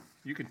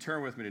You can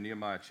turn with me to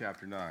Nehemiah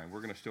chapter 9.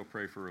 We're going to still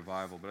pray for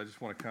revival, but I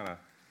just want to kind of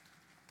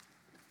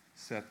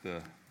set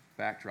the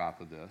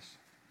backdrop of this.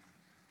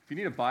 If you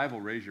need a Bible,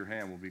 raise your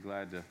hand. We'll be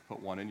glad to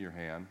put one in your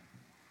hand.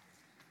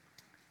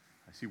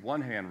 I see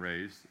one hand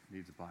raised that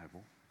needs a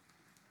Bible.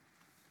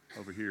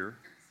 Over here,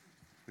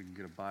 if we can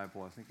get a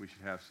Bible, I think we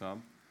should have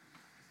some.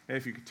 And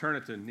if you could turn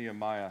it to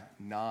Nehemiah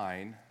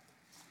 9,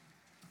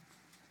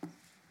 we'll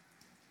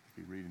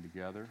be reading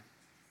together.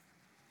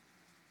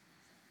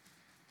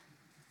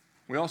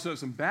 We also have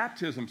some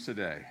baptisms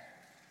today.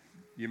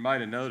 You might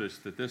have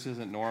noticed that this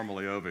isn't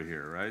normally over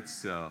here, right?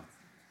 So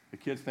the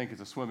kids think it's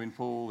a swimming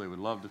pool. They would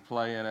love to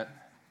play in it.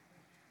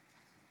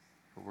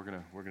 But we're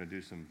gonna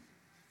do some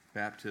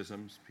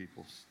baptisms,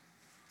 people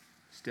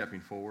stepping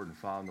forward and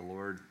following the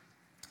Lord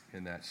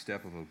in that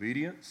step of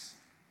obedience.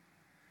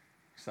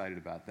 Excited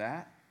about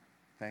that.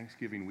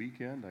 Thanksgiving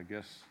weekend, I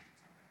guess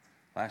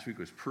last week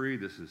was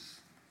this is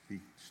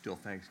still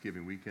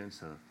Thanksgiving weekend,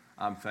 so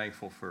I'm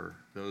thankful for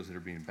those that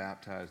are being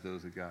baptized,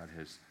 those that God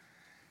has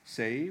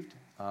saved.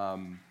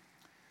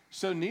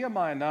 So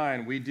Nehemiah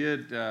 9, we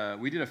did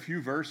a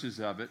few verses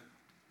of it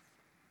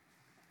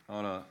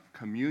on a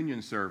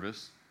communion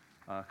service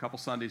a couple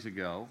Sundays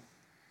ago,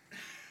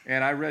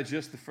 and I read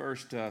just the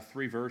first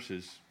 3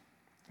 verses,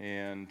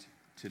 and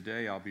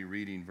today I'll be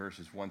reading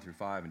verses 1 through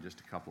 5 in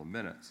just a couple of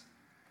minutes.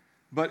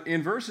 But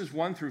in verses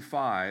 1 through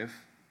 5,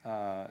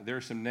 there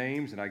are some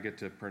names, and I get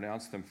to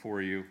pronounce them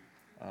for you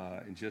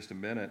in just a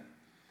minute.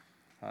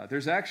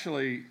 There's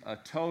actually a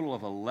total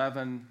of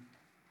 11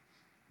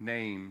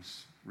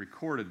 names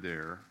recorded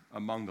there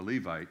among the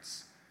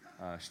Levites,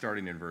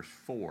 starting in verse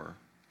 4.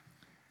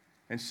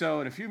 And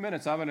so in a few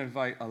minutes, I'm going to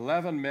invite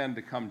 11 men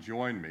to come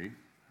join me.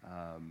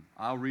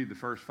 I'll read the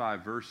first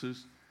 5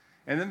 verses.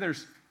 And then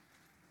there's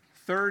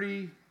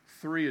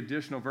 33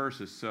 additional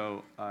verses.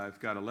 So I've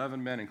got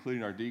 11 men,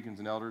 including our deacons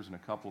and elders, and a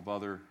couple of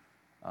other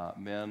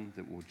men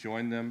that will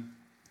join them,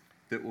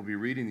 that will be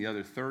reading the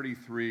other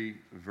 33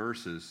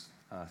 verses,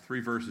 3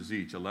 verses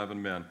each,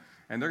 11 men.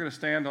 And they're going to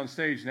stand on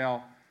stage.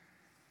 Now,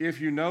 if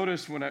you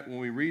notice when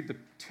we read the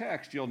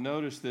text, you'll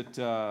notice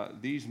that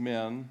these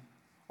men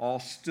all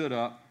stood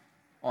up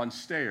on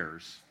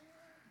stairs.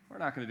 We're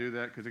not going to do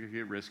that because it could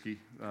get risky.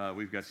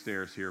 We've got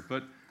stairs here.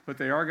 But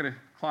they are going to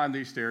climb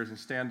these stairs and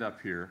stand up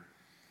here.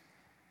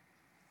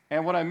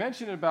 And what I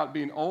mentioned about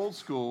being old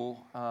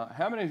school,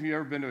 how many of you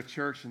ever been to a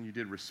church and you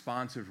did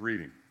responsive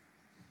reading?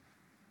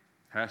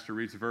 Pastor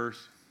reads a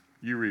verse,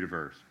 you read a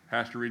verse.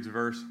 Pastor reads a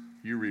verse,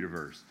 you read a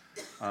verse.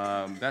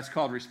 That's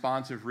called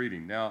responsive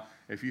reading. Now,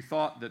 if you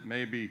thought that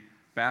maybe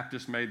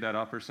Baptists made that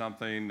up or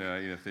something,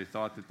 if they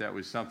thought that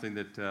was something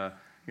that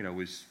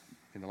was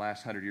in the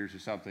last 100 years or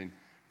something,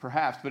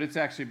 perhaps, but it's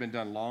actually been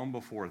done long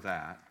before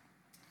that.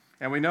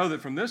 And we know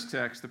that from this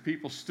text, the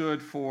people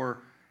stood for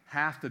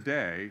half the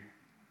day,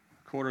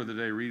 a quarter of the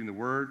day reading the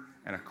Word,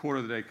 and a quarter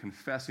of the day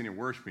confessing and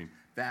worshiping.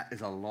 That is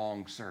a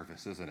long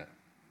service, isn't it?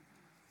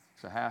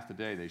 So half the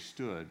day they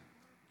stood.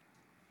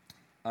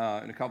 In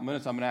a couple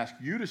minutes, I'm going to ask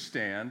you to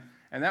stand,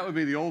 and that would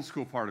be the old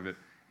school part of it.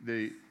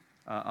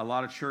 A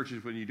lot of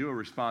churches, when you do a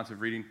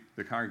responsive reading,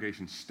 the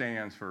congregation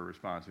stands for a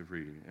responsive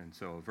reading. And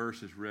so a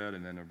verse is read,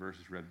 and then a verse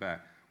is read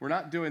back. We're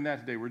not doing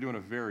that today. We're doing a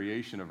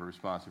variation of a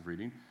responsive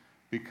reading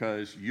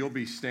because you'll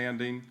be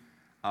standing.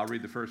 I'll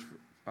read the first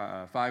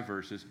 5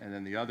 verses, and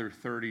then the other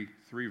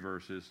 33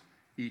 verses,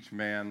 each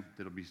man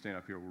that'll be standing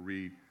up here will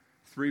read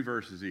 3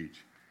 verses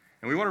each.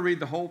 And we want to read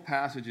the whole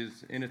passage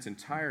in its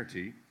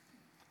entirety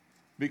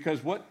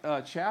because what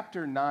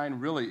chapter 9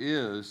 really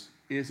is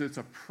it's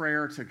a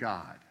prayer to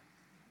God.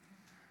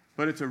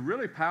 But it's a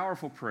really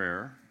powerful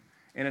prayer,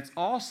 and it's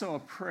also a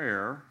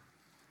prayer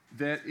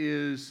that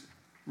is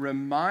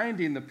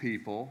reminding the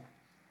people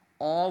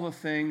all the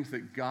things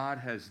that God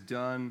has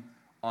done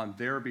on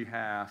their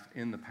behalf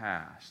in the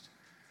past.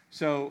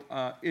 So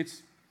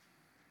it's,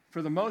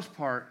 for the most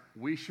part,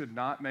 we should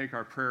not make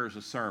our prayers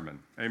a sermon.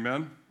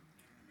 Amen?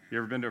 You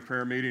ever been to a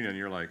prayer meeting and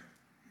you're like,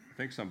 I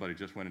think somebody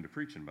just went into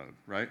preaching mode,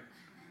 right?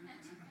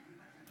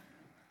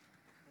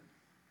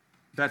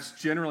 That's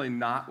generally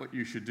not what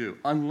you should do,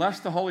 unless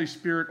the Holy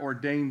Spirit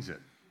ordains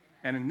it.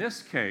 And in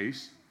this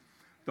case,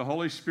 the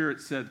Holy Spirit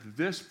said,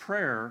 this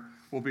prayer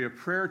will be a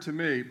prayer to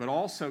me, but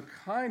also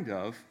kind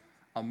of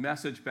a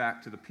message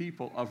back to the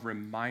people of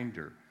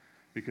reminder.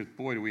 Because,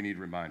 boy, do we need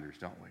reminders,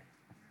 don't we?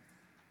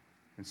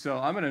 And so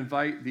I'm going to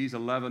invite these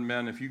 11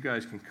 men, if you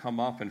guys can come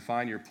up and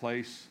find your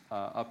place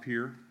up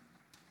here.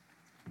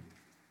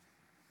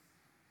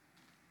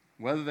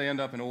 Whether they end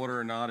up in order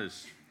or not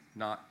is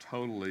not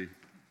totally.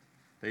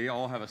 They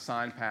all have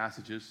assigned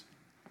passages.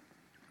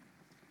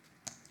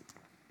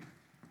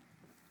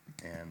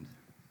 And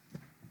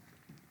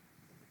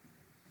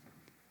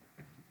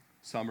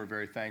some are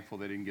very thankful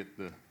they didn't get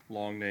the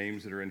long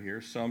names that are in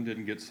here. Some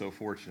didn't get so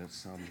fortunate.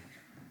 Some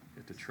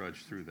get to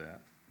trudge through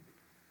that.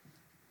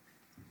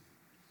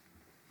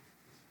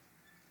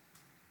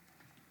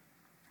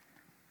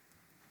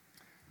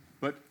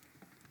 But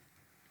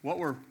what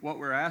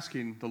we're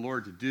asking the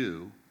Lord to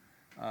do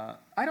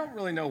I don't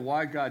really know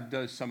why God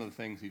does some of the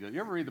things he does. You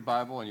ever read the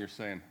Bible and you're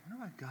saying, I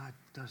wonder why God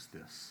does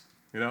this?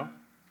 You know?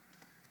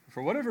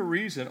 For whatever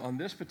reason, on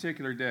this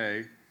particular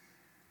day,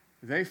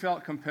 they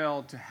felt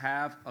compelled to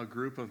have a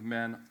group of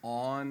men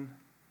on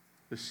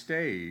the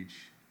stage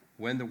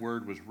when the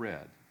word was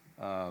read.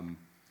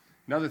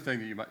 Another thing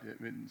that you might,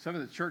 some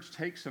of the church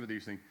takes some of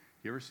these things.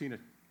 You ever seen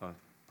a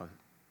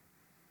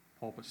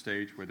pulpit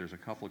stage where there's a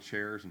couple of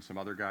chairs and some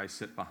other guys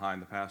sit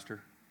behind the pastor?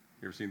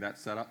 You ever seen that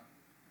setup?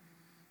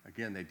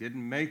 Again, they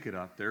didn't make it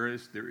up. There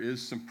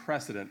is some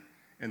precedent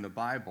in the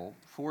Bible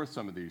for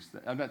some of these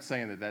things. I'm not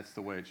saying that that's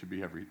the way it should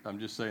be I'm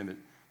just saying that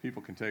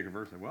people can take a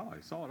verse and say, well,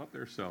 I saw it up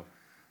there.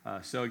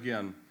 So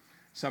again,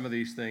 some of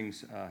these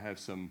things have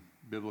some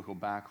biblical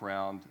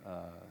background.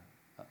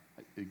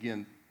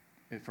 Again,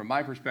 from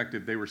my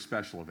perspective, they were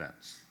special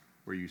events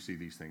where you see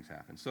these things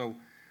happen. So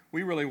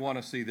we really want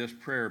to see this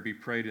prayer be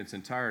prayed in its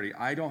entirety.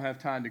 I don't have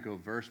time to go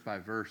verse by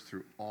verse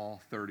through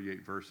all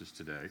 38 verses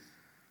today,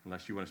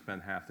 unless you want to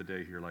spend half the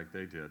day here like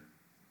they did.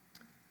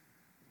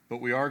 But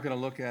we are going to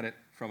look at it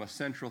from a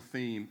central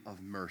theme of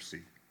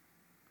mercy.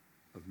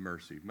 Of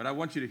mercy. But I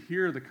want you to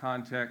hear the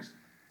context,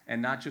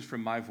 and not just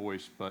from my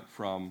voice, but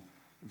from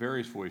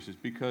various voices,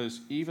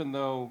 because even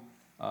though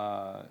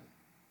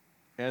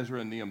Ezra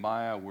and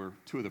Nehemiah were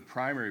two of the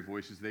primary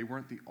voices, they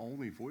weren't the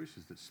only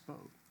voices that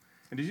spoke.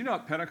 And did you know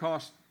at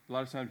Pentecost, a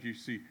lot of times you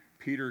see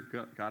Peter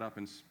got up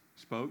and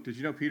spoke? Did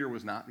you know Peter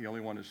was not the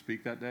only one to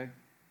speak that day?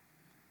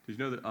 Did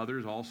you know that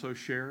others also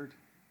shared?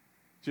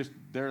 Just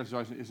theirs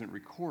isn't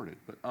recorded,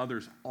 but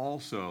others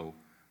also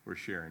were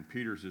sharing.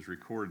 Peter's is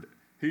recorded.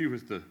 He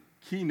was the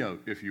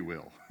keynote, if you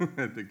will,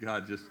 that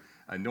God just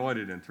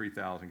anointed and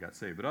 3,000 got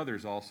saved. But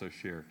others also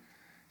shared.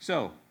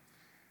 So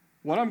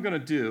what I'm going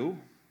to do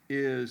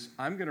is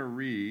I'm going to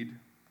read.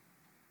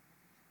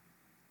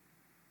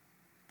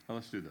 Well,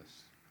 let's do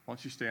this. Why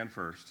don't you stand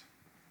first?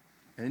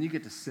 And then you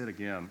get to sit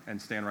again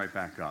and stand right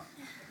back up.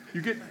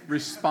 You get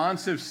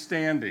responsive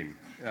standing.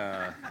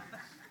 I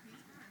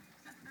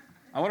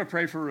want to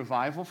pray for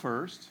revival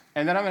first,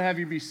 and then I'm going to have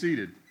you be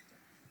seated.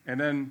 And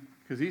then,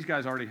 because these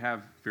guys already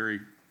have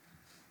very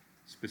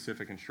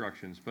specific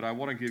instructions, but I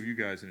want to give you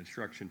guys an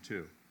instruction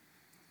too.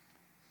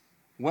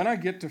 When I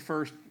get to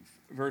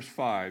verse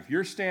 5,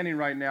 you're standing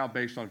right now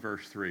based on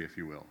verse 3, if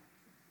you will.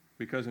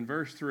 Because in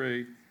verse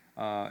 3,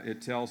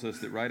 it tells us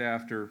that right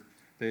after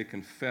they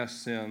confess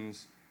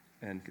sins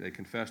and they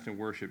confessed in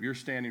worship, you're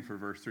standing for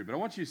verse 3. But I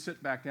want you to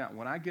sit back down.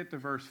 When I get to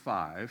verse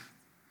 5,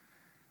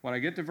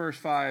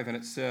 and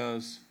it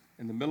says,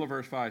 in the middle of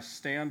verse 5,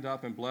 stand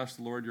up and bless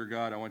the Lord your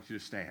God, I want you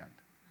to stand.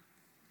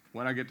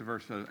 When I get to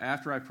verse 5,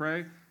 after I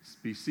pray,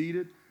 be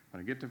seated.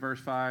 When I get to verse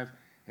 5,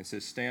 and it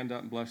says, stand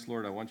up and bless the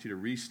Lord, I want you to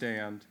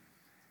restand.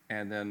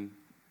 And then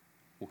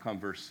will come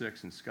verse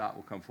 6, and Scott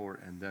will come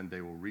forward, and then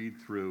they will read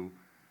through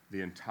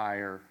the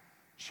entire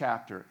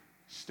chapter.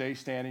 Stay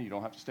standing. You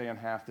don't have to stay on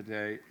half the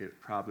day.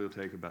 It probably will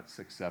take about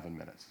 6-7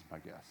 minutes, is my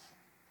guess.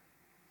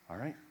 All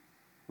right?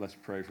 Let's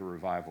pray for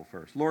revival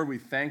first. Lord, we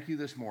thank you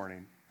this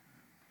morning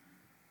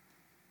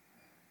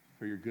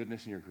for your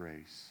goodness and your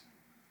grace.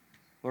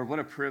 Lord, what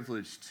a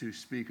privilege to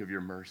speak of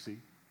your mercy.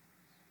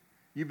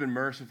 You've been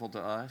merciful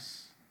to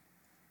us,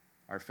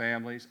 our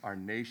families, our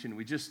nation.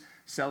 We just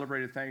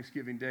celebrated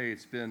Thanksgiving Day.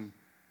 It's been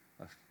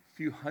a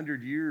few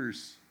hundred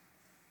years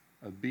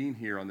of being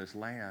here on this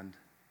land.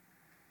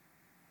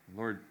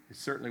 Lord, it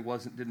certainly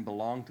didn't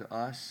belong to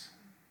us.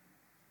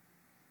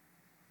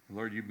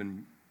 Lord, you've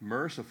been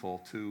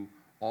merciful to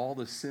all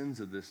the sins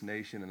of this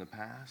nation in the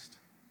past.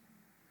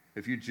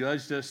 If you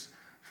judged us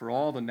for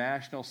all the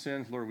national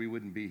sins, Lord, we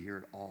wouldn't be here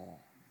at all,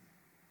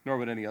 nor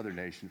would any other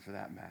nation for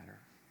that matter.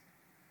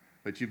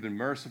 But you've been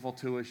merciful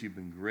to us. You've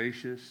been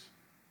gracious.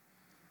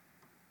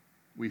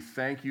 We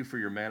thank you for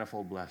your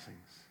manifold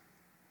blessings.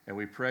 And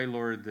we pray,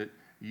 Lord, that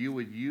you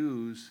would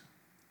use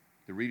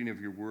the reading of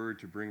your word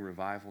to bring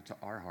revival to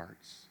our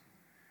hearts.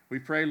 We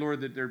pray,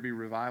 Lord, that there be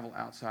revival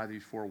outside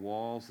these four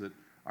walls, that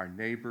our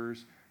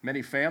neighbors,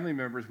 many family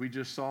members we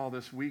just saw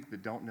this week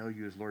that don't know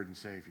you as Lord and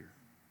Savior.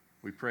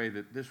 We pray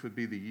that this would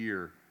be the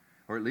year,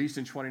 or at least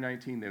in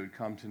 2019, they would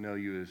come to know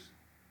you as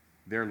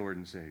their Lord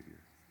and Savior.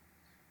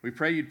 We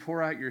pray you'd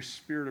pour out your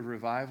spirit of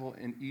revival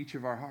in each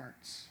of our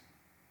hearts.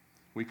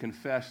 We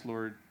confess,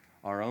 Lord,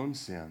 our own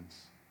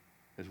sins,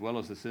 as well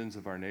as the sins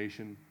of our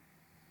nation.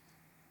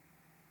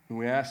 And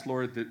we ask,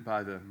 Lord, that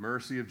by the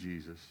mercy of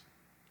Jesus,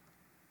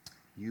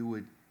 you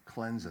would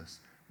cleanse us,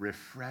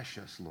 refresh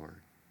us, Lord.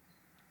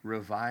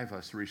 Revive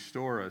us,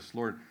 restore us.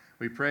 Lord,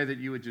 we pray that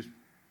you would just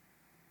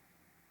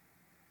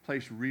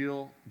place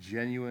real,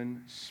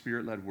 genuine,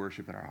 spirit-led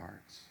worship in our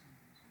hearts.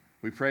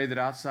 We pray that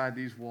outside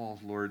these walls,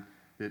 Lord,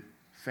 that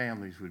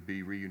families would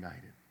be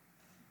reunited,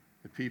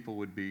 that people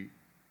would be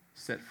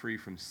set free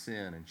from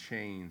sin and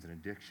chains and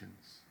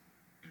addictions.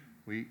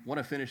 We want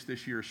to finish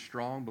this year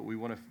strong, but we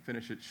want to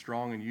finish it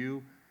strong in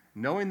you,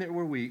 knowing that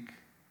we're weak,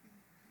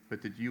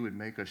 but that you would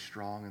make us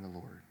strong in the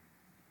Lord.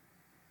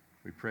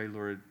 We pray,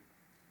 Lord,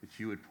 that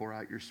you would pour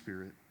out your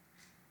Spirit,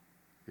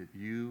 that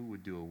you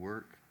would do a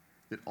work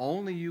that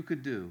only you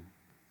could do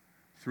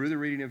through the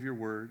reading of your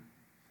word,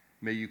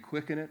 May you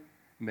quicken it.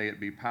 May it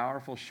be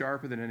powerful,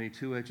 sharper than any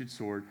two-edged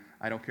sword.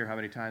 I don't care how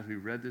many times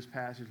we've read this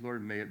passage,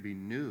 Lord. May it be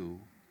new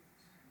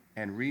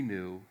and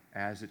renew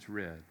as it's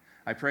read.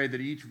 I pray that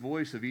each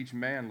voice of each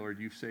man, Lord,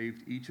 you've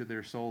saved each of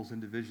their souls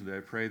individually. I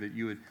pray that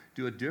you would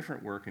do a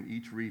different work in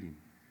each reading,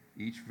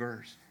 each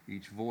verse,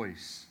 each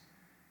voice.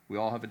 We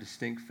all have a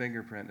distinct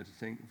fingerprint, a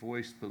distinct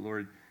voice, but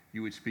Lord,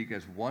 you would speak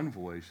as one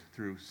voice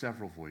through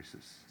several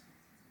voices.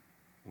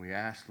 We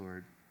ask,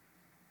 Lord,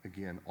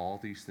 again, all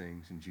these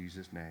things in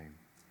Jesus' name.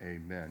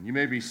 Amen. You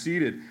may be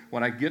seated.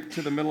 When I get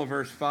to the middle of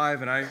verse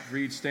 5 and I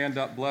read, stand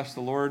up, bless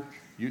the Lord,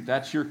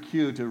 that's your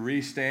cue to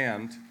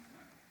re-stand.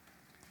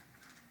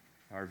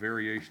 Our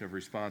variation of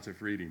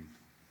responsive reading.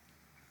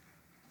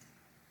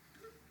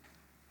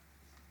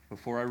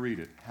 Before I read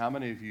it, how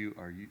many of you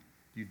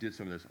did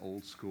some of this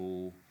old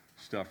school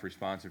stuff,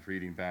 responsive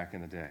reading back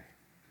in the day?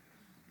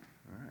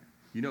 All right.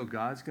 You know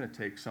God's going to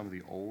take some of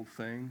the old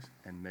things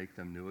and make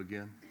them new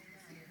again.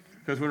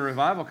 Because when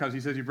revival comes, he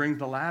says he brings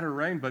the latter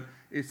rain, but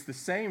it's the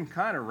same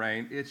kind of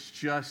rain. It's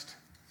just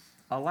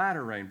a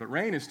latter rain. But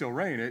rain is still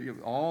rain.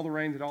 All the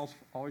rain that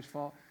always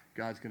fall,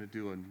 God's going to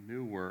do a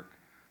new work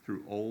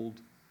through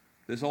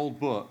this old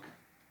book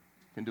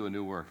can do a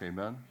new work.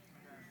 Amen?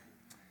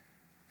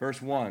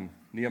 Verse 1,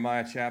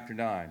 Nehemiah chapter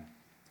 9.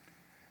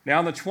 Now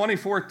on the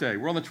 24th day,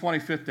 we're on the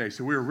 25th day,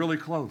 so we were really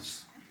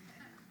close.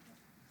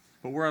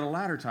 But we're at a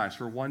latter time,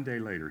 so we're one day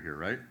later here,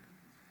 right?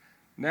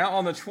 Now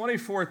on the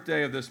 24th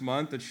day of this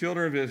month, the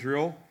children of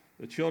Israel,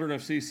 the children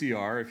of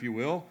CCR, if you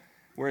will,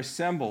 were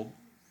assembled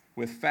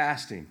with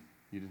fasting.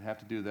 You didn't have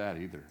to do that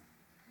either.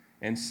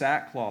 And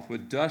sackcloth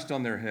with dust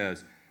on their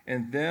heads.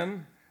 And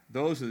then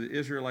those of the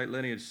Israelite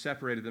lineage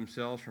separated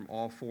themselves from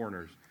all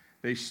foreigners.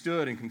 They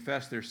stood and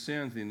confessed their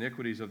sins, the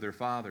iniquities of their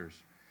fathers.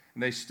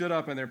 And they stood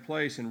up in their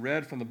place and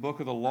read from the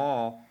book of the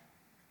law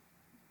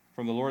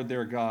from the Lord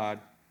their God.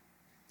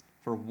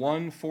 For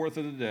 1/4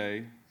 of the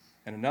day,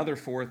 and another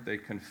fourth they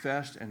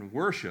confessed and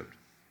worshiped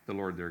the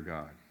Lord their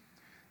God.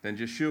 Then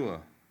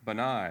Jeshua,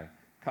 Bani,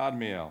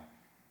 Kadmiel,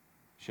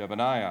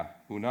 Shebaniah,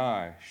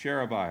 Bunai,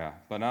 Sherebiah,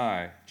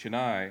 Bani,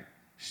 Chenai,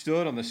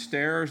 stood on the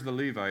stairs of the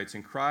Levites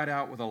and cried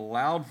out with a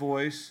loud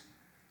voice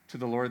to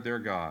the Lord their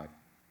God.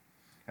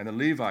 And the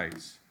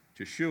Levites,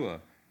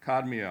 Jeshua,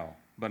 Kadmiel,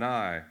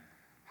 Bani,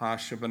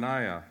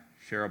 Hashabaniah,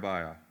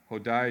 Sherebiah,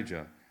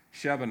 Hodijah,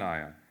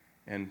 Shebaniah,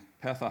 and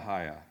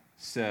Pethahiah,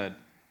 said,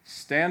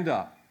 stand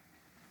up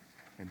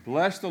and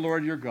bless the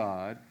Lord your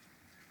God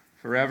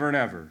forever and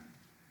ever.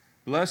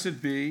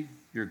 Blessed be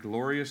your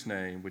glorious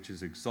name, which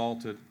is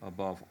exalted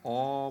above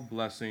all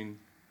blessing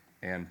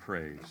and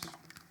praise.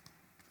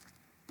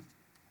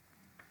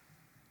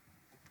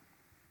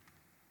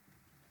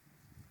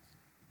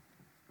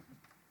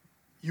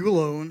 You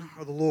alone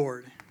are the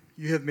Lord.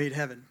 You have made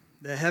heaven,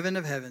 the heaven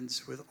of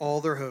heavens, with all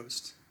their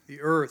host,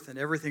 the earth and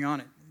everything on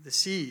it, the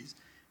seas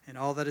and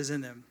all that is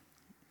in them.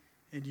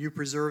 And you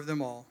preserve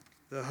them all.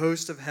 The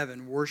host of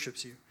heaven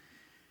worships you.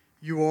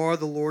 You are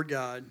the Lord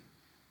God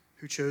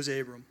who chose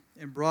Abram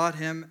and brought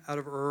him out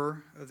of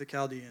Ur of the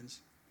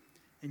Chaldeans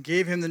and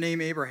gave him the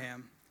name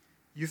Abraham.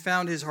 You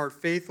found his heart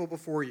faithful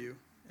before you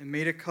and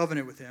made a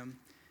covenant with him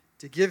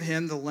to give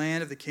him the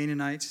land of the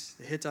Canaanites,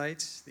 the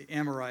Hittites, the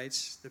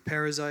Amorites, the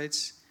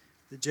Perizzites,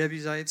 the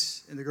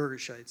Jebusites, and the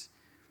Girgashites.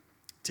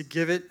 To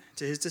give it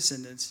to his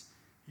descendants,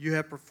 you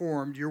have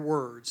performed your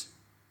words,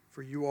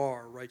 for you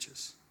are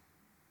righteous.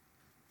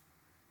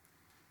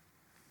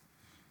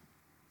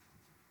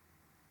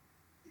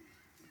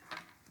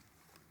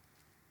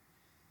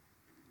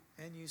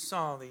 And you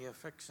saw the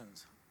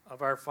afflictions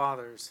of our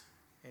fathers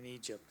in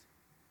Egypt,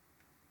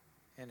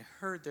 and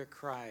heard their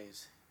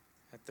cries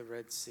at the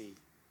Red Sea,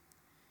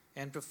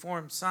 and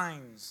performed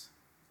signs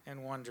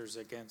and wonders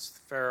against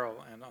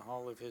Pharaoh and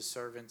all of his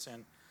servants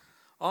and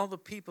all the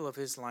people of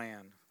his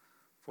land.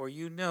 For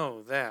you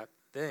know that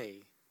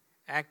they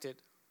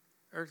acted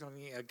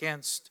urgently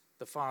against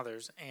the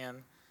fathers,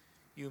 and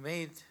you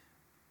made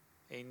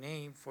a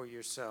name for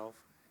yourself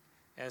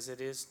as it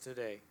is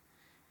today.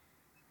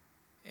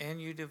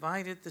 And you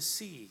divided the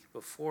sea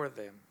before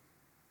them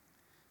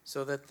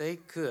so that they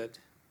could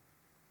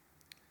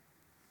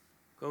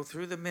go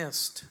through the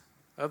midst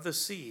of the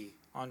sea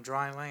on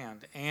dry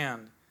land.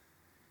 And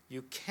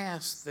you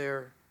cast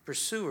their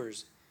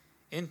pursuers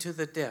into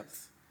the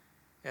depth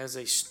as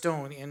a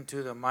stone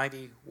into the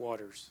mighty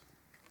waters.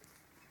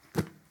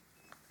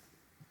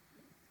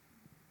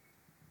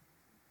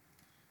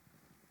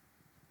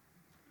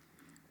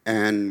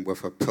 And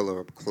with a pillar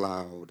of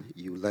cloud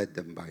you led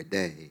them by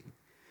day,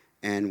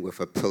 and with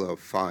a pillar of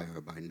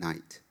fire by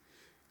night,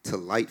 to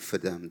light for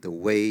them the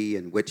way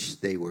in which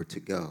they were to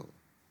go.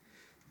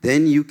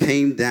 Then you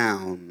came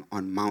down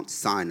on Mount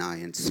Sinai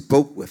and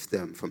spoke with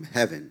them from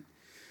heaven.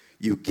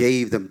 You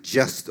gave them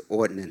just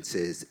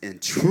ordinances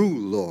and true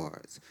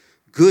laws,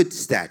 good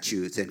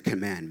statutes and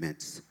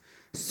commandments.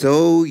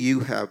 So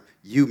you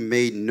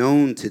made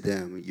known to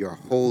them your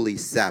holy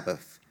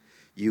Sabbath.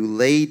 You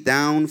laid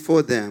down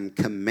for them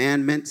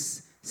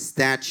commandments,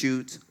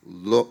 statutes,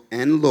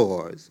 and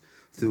laws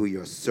through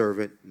your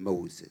servant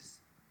Moses.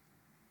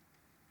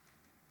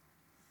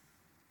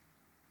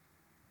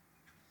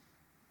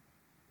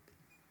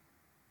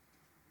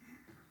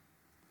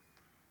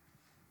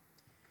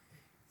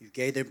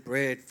 gave them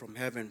bread from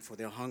heaven for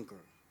their hunger,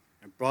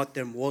 and brought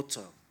them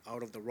water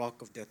out of the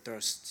rock of their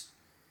thirst,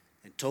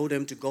 and told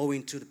them to go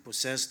into to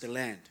possess the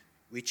land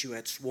which you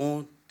had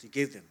sworn to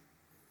give them.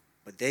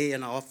 But they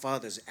and our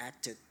fathers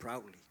acted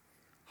proudly,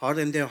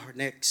 hardened their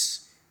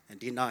necks, and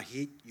did not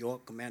heed your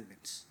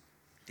commandments.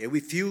 They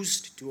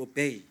refused to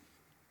obey,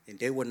 and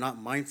they were not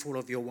mindful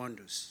of your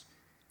wonders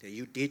that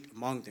you did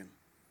among them.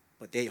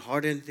 But they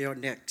hardened their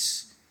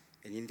necks,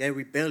 and in their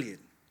rebellion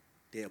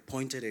they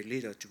appointed a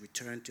leader to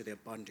return to their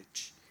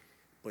bondage.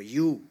 But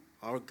you,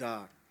 our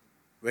God,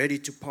 ready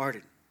to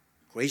pardon,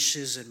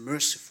 gracious and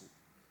merciful,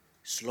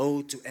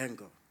 slow to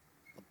anger,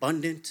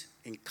 abundant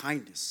in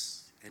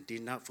kindness, and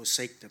did not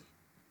forsake them.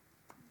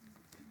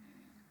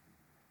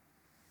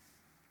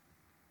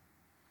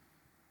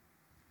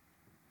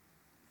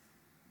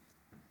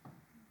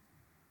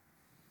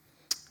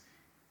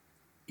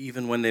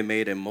 Even when they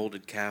made a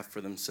molded calf for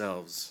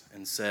themselves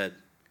and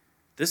said,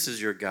 "This is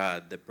your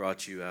God that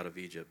brought you out of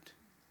Egypt,"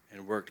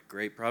 and worked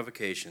great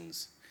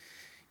provocations,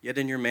 yet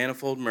in your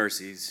manifold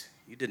mercies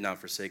you did not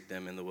forsake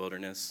them in the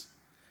wilderness.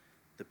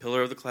 The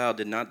pillar of the cloud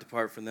did not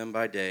depart from them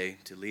by day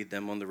to lead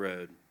them on the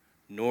road,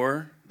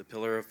 nor the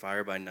pillar of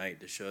fire by night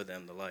to show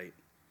them the light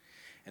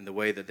and the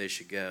way that they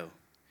should go.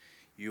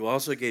 You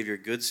also gave your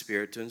good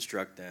spirit to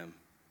instruct them,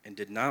 and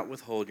did not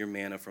withhold your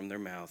manna from their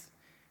mouth,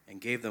 and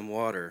gave them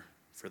water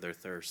for their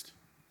thirst.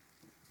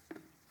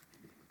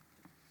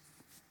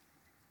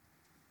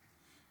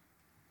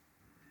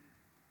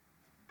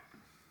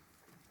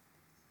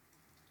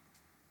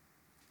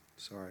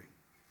 Sorry.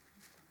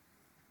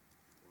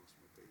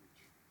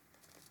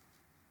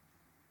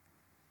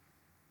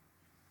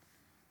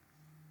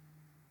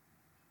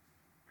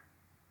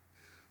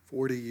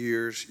 40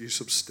 years you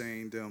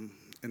sustained them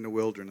in the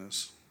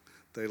wilderness.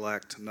 They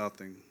lacked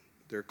nothing.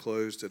 Their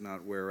clothes did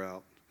not wear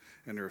out,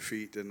 and their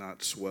feet did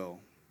not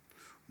swell.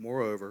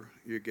 Moreover,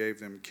 you gave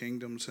them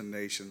kingdoms and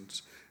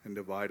nations and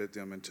divided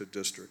them into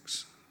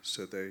districts.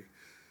 So they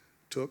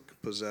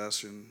took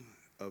possession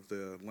of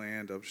the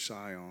land of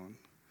Sihon,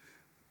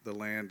 the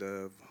land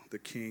of the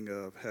king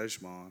of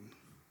Heshbon,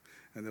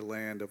 and the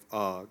land of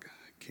Og,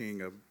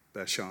 king of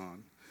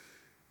Bashan.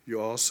 You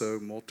also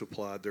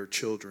multiplied their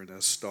children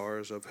as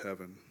stars of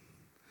heaven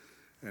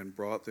and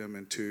brought them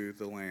into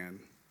the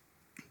land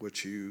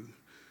which you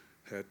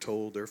had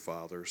told their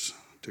fathers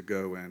to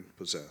go and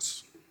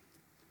possess.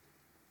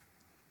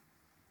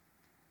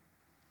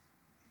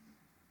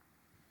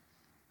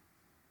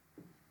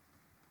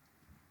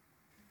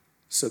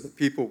 So the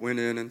people went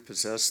in and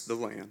possessed the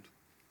land.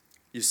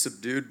 You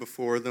subdued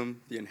before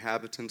them the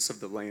inhabitants of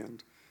the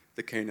land,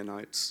 the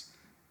Canaanites,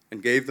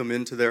 and gave them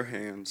into their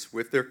hands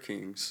with their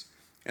kings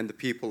and the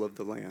people of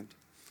the land,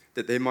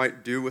 that they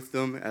might do with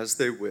them as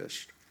they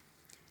wished.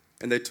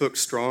 And they took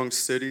strong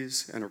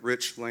cities and a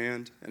rich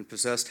land and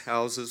possessed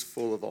houses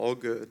full of all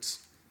goods,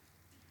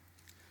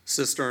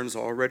 cisterns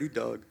already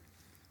dug,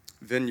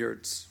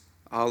 vineyards,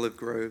 olive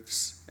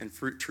groves, and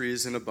fruit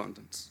trees in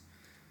abundance.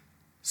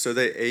 So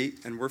they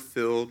ate and were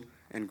filled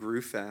and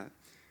grew fat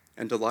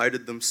and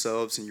delighted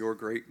themselves in your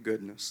great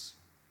goodness.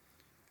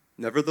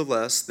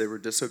 Nevertheless, they were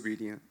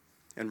disobedient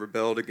and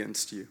rebelled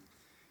against you,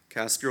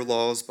 cast your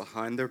laws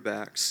behind their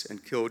backs,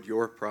 and killed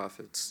your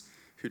prophets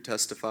who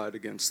testified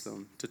against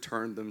them to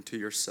turn them to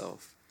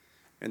yourself,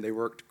 and they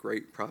worked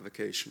great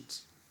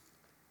provocations.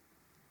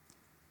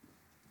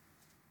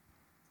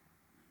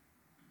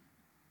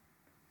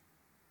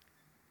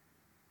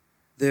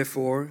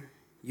 Therefore,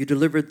 you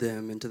delivered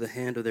them into the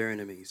hand of their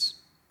enemies,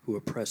 who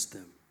oppressed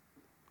them.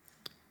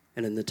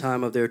 And in the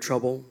time of their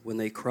trouble, when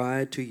they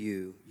cried to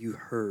you, you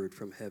heard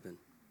from heaven.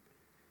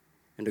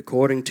 And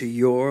according to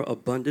your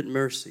abundant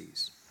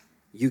mercies,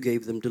 you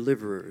gave them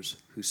deliverers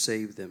who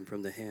saved them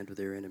from the hand of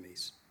their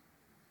enemies.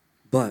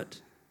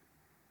 But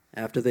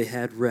after they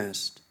had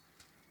rest,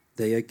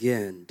 they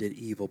again did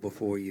evil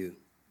before you.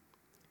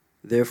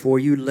 Therefore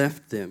you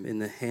left them in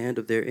the hand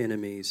of their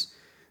enemies,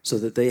 so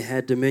that they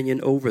had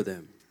dominion over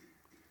them.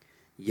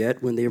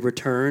 Yet when they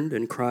returned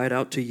and cried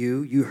out to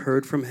you, you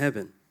heard from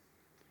heaven,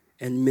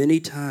 and many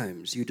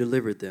times you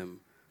delivered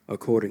them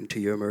according to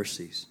your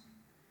mercies,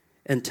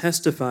 and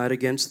testified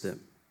against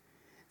them,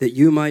 that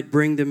you might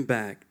bring them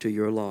back to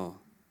your law.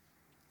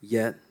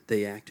 Yet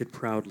they acted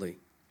proudly,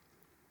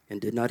 and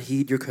did not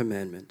heed your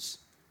commandments,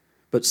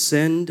 but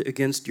sinned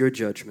against your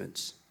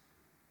judgments,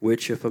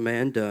 which if a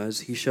man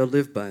does, he shall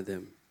live by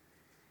them.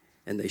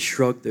 And they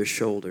shrugged their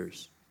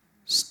shoulders,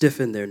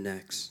 stiffened their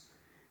necks,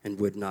 and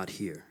would not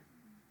hear.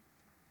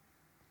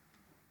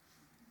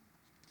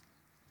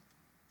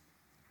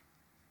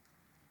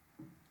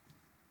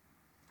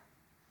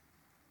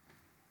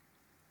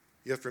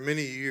 Yet for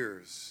many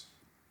years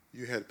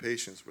you had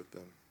patience with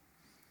them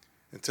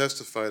and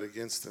testified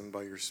against them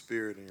by your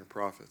Spirit and your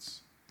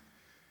prophets.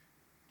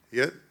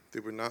 Yet they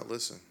would not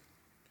listen.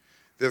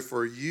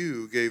 Therefore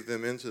you gave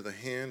them into the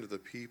hand of the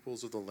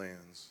peoples of the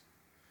lands.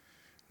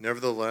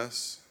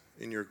 Nevertheless,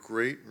 in your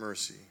great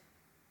mercy,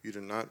 you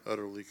did not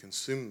utterly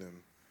consume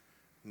them,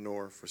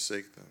 nor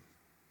forsake them.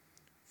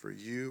 For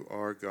you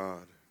are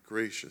God,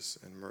 gracious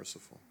and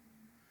merciful,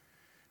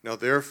 Now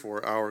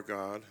therefore, our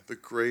God, the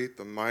great,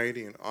 the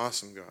mighty, and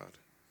awesome God,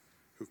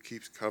 who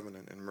keeps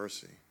covenant and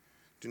mercy,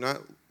 do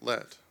not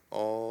let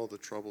all the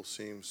trouble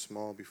seem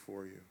small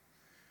before you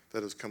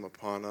that has come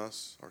upon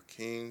us, our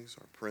kings,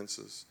 our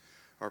princes,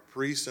 our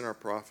priests and our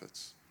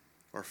prophets,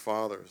 our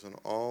fathers, and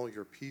all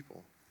your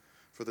people,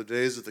 for the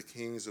days of the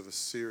kings of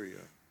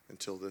Assyria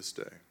until this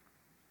day.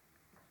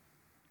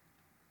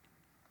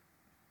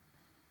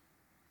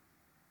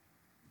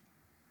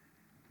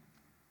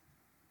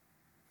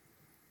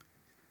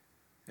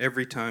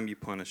 Every time you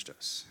punished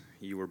us,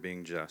 you were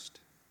being just.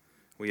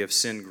 We have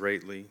sinned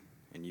greatly,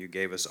 and you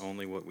gave us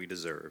only what we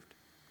deserved.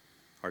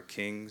 Our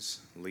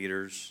kings,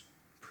 leaders,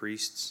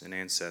 priests, and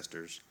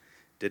ancestors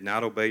did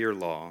not obey your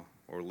law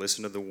or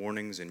listen to the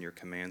warnings in your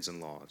commands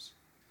and laws.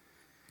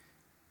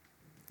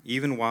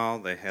 Even while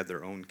they had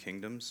their own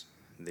kingdoms,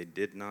 they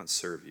did not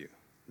serve you,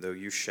 though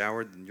you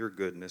showered your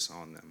goodness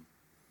on them.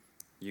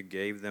 You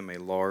gave them a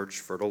large,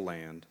 fertile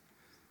land,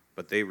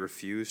 but they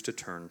refused to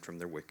turn from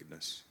their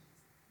wickedness.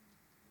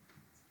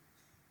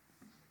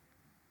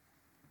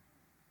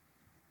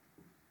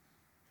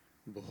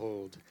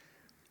 Behold,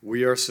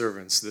 we are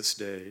servants this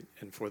day,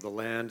 and for the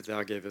land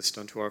thou gavest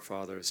unto our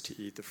fathers to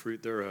eat the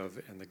fruit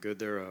thereof and the good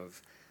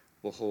thereof,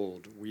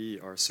 behold, we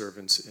are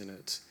servants in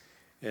it.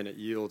 And it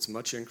yields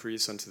much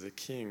increase unto the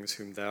kings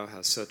whom thou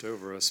hast set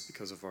over us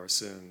because of our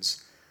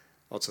sins.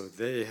 Also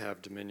they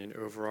have dominion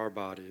over our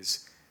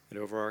bodies and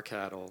over our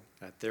cattle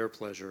at their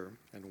pleasure,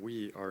 and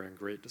we are in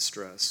great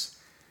distress.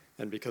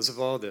 And because of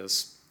all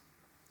this,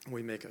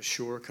 we make a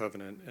sure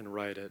covenant and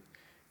write it,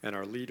 and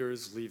our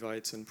leaders,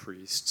 Levites, and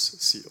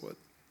priests seal it.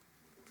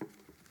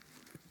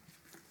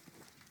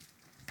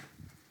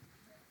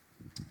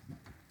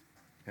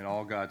 And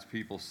all God's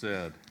people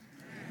said,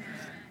 Amen.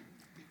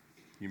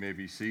 You may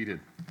be seated.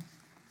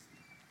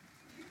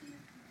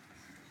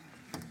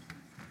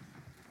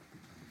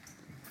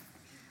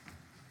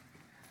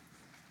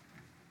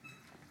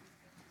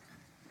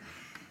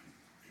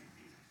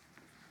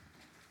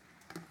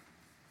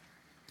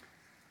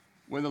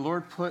 When the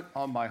Lord put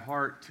on my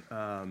heart,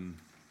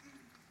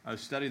 I've been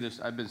studying the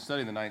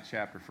 9th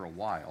chapter for a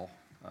while.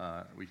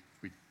 We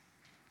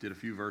did a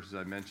few verses.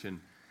 I mentioned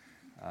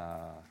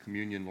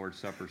communion, Lord's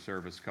Supper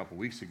service a couple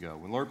weeks ago.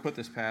 When the Lord put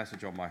this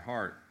passage on my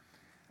heart,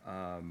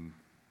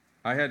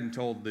 I hadn't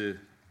told the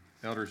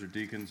elders or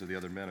deacons or the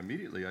other men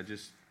immediately. I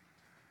just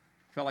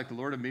felt like the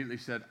Lord immediately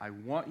said, I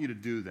want you to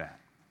do that.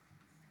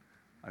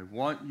 I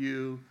want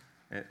you.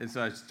 And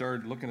so I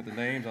started looking at the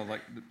names. I was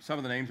like, some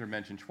of the names are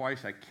mentioned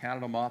twice. I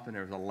counted them up, and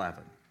there was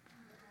 11.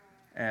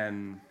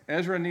 And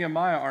Ezra and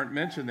Nehemiah aren't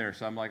mentioned there,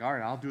 so I'm like, all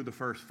right, I'll do the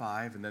first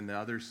 5, and then the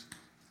others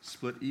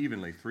split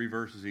evenly, 3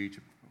 verses each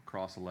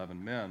across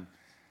 11 men.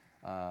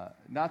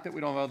 Not that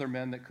we don't have other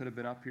men that could have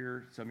been up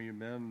here. Some of you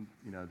men,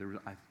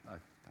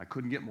 I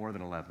couldn't get more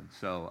than 11,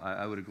 so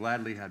I would have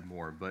gladly had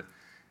more. But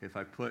if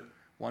I put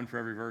one for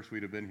every verse,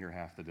 we'd have been here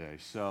half the day.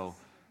 So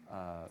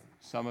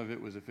some of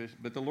it was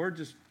efficient. But the Lord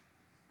just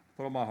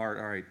put on my heart,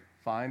 all right,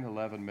 find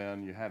 11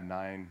 men. You have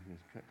 9,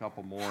 a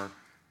couple more.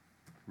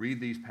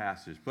 Read these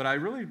passages. But I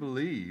really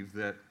believe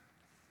that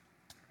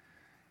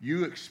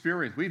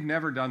we've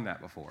never done that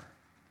before.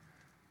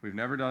 We've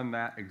never done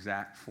that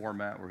exact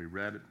format where we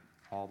read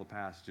all the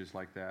passages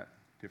like that,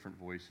 different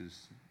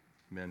voices,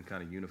 men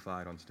kind of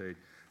unified on stage.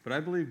 But I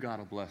believe God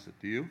will bless it.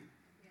 Do you?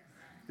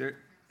 Yes.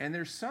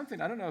 There's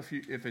something, I don't know if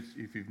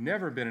you've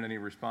never been in any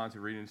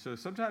responsive reading, so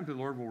sometimes the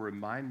Lord will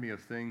remind me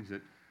of things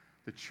that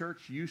the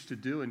church used to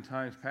do in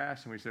times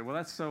past, and we say, well,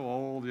 that's so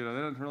old,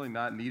 that's really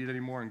not needed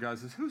anymore. And God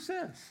says, who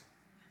says?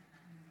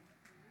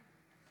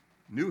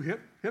 New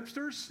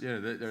hipsters?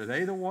 Are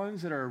they the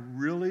ones that are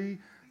really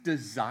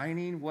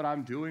designing what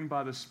I'm doing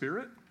by the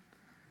Spirit?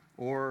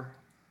 Or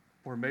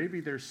maybe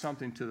there's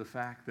something to the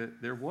fact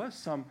that there was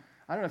some,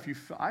 I don't know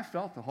if I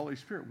felt the Holy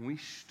Spirit when we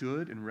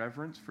stood in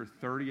reverence for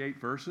 38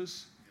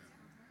 verses.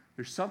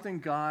 There's something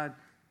God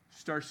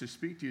starts to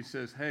speak to you and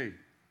says, hey,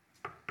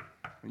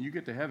 when you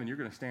get to heaven, you're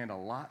going to stand a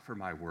lot for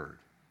my word.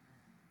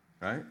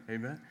 Right?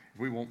 Amen?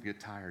 We won't get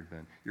tired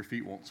then. Your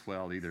feet won't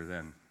swell either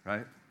then.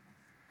 Right?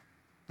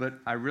 But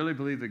I really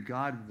believe that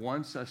God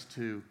wants us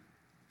to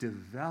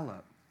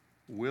develop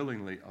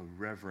willingly a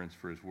reverence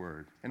for his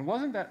word. And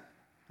wasn't that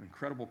an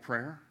incredible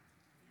prayer?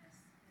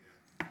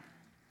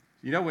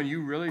 Yes. When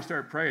you really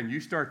start praying,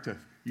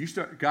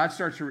 God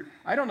starts to,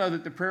 I don't know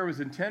that the prayer was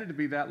intended to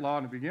be that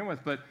long to begin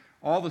with, but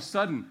all of a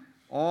sudden,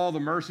 all the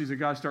mercies of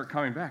God start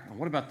coming back. And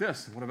what about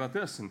this? And what about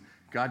this? And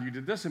God, you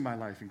did this in my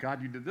life. And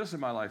God, you did this in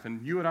my life.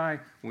 And you and I,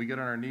 when we get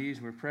on our knees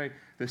and we pray,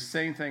 the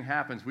same thing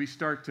happens. When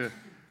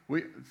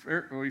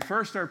we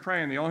first started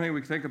praying, the only thing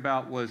we could think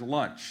about was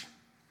lunch.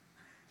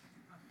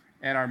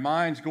 And our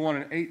minds going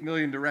in 8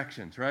 million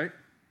directions, right?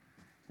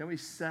 Then we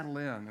settle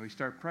in and we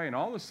start praying.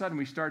 All of a sudden,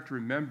 we start to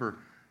remember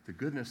the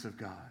goodness of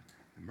God,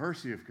 the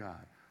mercy of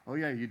God. Oh,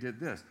 yeah, you did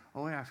this.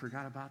 Oh, yeah, I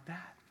forgot about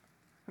that.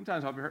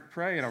 Sometimes I'll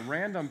pray and a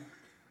random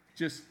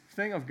just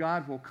thing of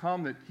God will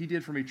come that he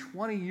did for me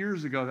 20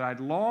 years ago that I'd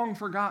long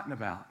forgotten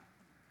about.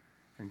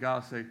 And God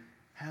will say,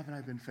 haven't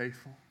I been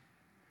faithful?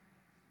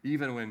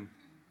 Even when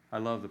I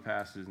love the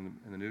passage in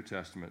the New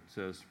Testament. It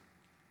says,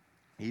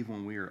 even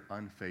when we are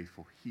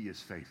unfaithful, he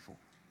is faithful.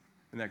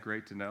 Isn't that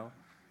great to know?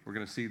 We're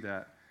going to see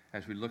that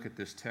as we look at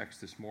this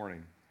text this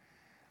morning.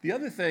 The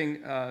other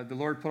thing the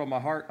Lord put on my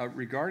heart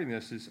regarding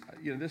this is,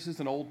 this is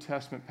an Old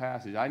Testament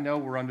passage. I know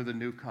we're under the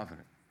new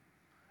covenant.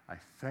 I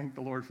thank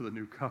the Lord for the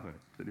new covenant.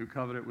 The new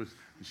covenant was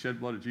the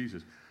shed blood of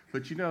Jesus.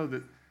 But you know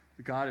that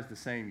God is the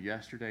same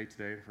yesterday,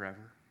 today, and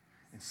forever.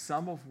 And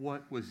some of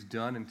what was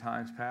done in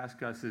times past,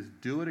 God says,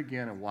 do it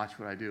again and watch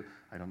what I do.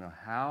 I don't know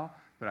how,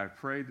 but I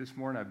prayed this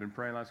morning. I've been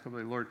praying the last couple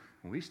of days. Lord,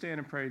 when we stand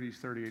and pray these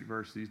 38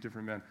 verses, these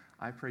different men,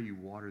 I pray you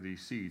water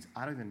these seeds.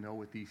 I don't even know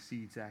what these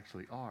seeds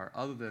actually are,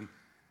 other than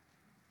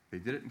they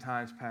did it in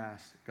times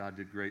past. God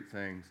did great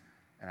things,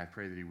 and I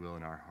pray that he will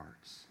in our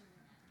hearts.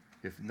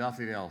 If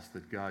nothing else,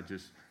 that God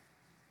just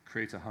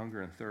creates a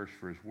hunger and thirst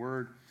for his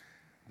word,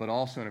 but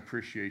also an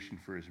appreciation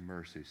for his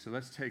mercy. So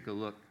let's take a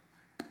look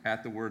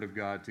at the Word of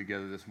God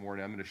together this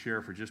morning. I'm going to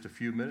share for just a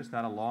few minutes,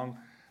 not a long,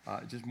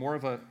 just more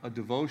of a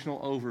devotional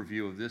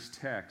overview of this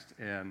text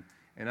and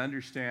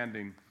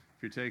understanding,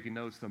 if you're taking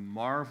notes, the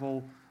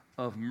marvel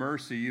of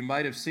mercy. You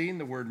might have seen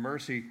the word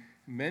mercy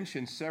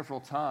mentioned several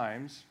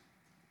times.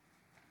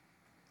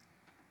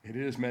 It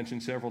is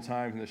mentioned several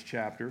times in this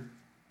chapter.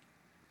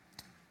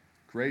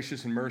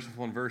 Gracious and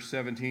merciful in verse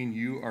 17,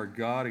 you are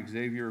God.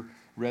 Xavier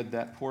read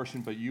that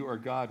portion, but you are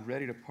God,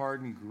 ready to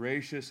pardon,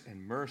 gracious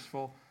and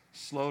merciful,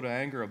 slow to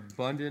anger,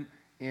 abundant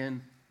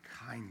in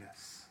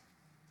kindness.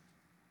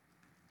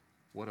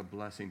 What a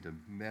blessing to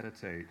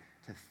meditate,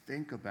 to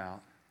think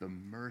about the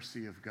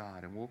mercy of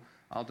God. And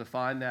I'll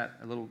define that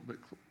a little bit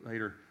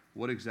later,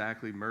 what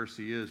exactly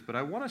mercy is. But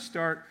I want to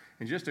start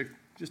in just a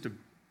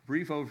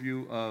brief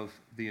overview of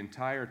the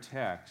entire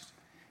text.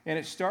 And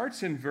it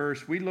starts in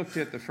we looked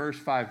at the first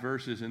 5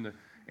 verses in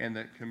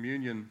the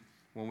communion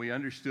when we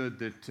understood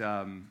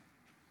that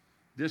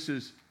this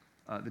is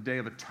the Day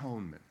of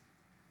Atonement,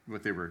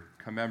 what they were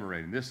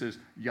commemorating. This is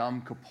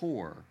Yom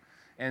Kippur.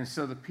 And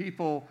so the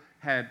people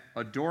had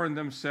adorned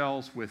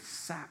themselves with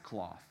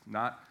sackcloth,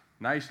 not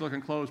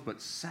nice-looking clothes,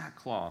 but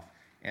sackcloth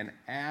and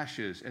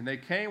ashes. And they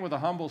came with a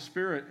humble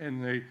spirit,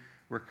 and they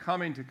were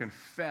coming to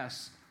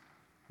confess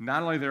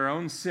not only their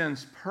own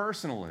sins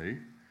personally,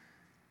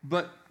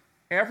 but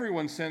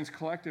everyone's sins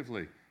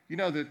collectively. You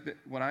know that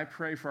when I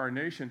pray for our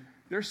nation,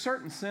 there's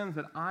certain sins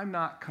that I'm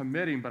not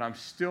committing, but I'm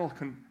still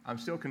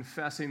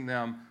confessing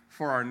them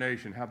for our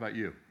nation. How about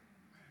you?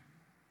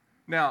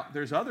 Now,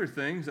 there's other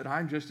things that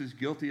I'm just as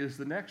guilty as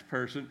the next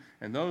person,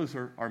 and those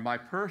are my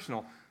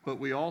personal. But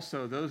we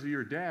also, those of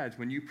your dads,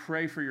 when you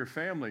pray for your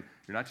family,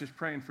 you're not just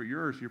praying for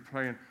yours, you're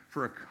praying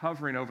for a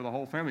covering over the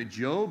whole family.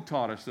 Job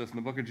taught us this in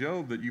the book of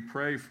Job, that you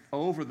pray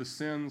over the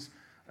sins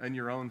in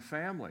your own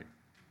family.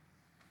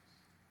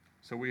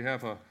 So we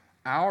have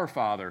our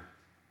Father,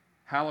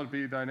 hallowed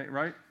be thy name,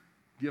 right?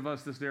 Give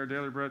us this day our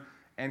daily bread,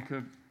 and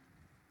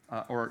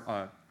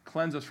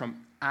cleanse us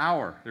from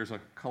there's a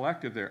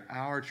collective there,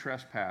 our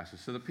trespasses.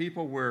 So the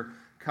people were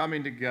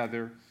coming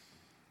together,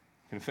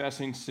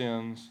 confessing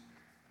sins,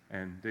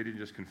 and they didn't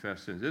just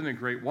confess sins. Isn't it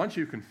great? Once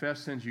you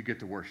confess sins, you get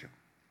to worship.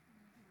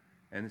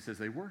 And it says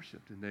they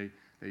worshiped, and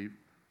they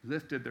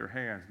lifted their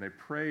hands, and they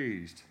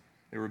praised.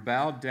 They were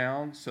bowed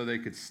down so they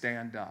could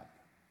stand up.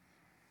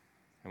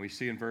 And we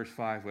see in verse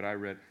 5 what I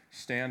read,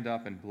 stand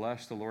up and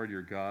bless the Lord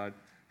your God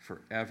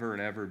forever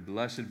and ever.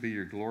 Blessed be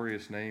your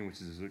glorious name, which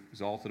is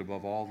exalted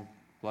above all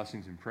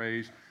blessings and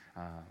praise,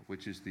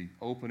 which is the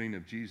opening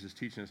of Jesus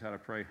teaching us how to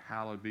pray.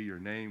 Hallowed be your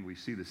name. We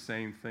see the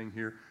same thing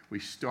here. We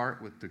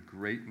start with the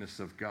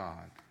greatness of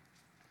God.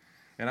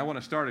 And I want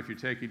to start, if you're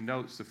taking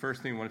notes, the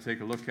first thing I want to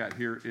take a look at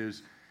here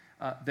is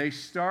they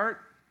start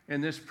in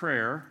this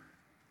prayer,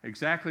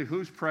 exactly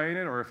who's praying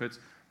it, or if it's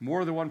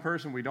more than one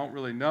person, we don't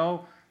really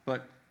know,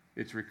 but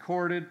it's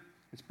recorded.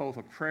 It's both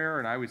a prayer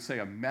and I would say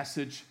a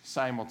message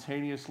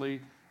simultaneously,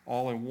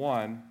 all in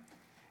one.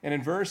 And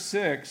in verse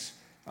 6,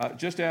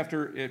 just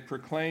after it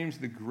proclaims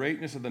the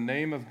greatness of the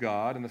name of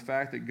God and the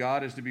fact that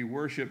God is to be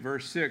worshiped,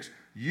 verse 6,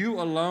 you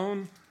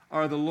alone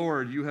are the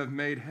Lord. You have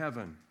made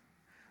heaven,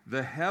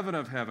 the heaven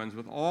of heavens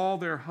with all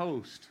their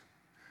host.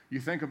 You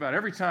think about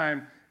every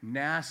time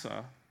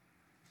NASA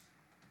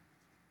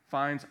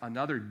finds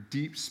another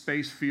deep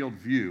space field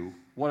view,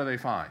 what do they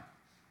find?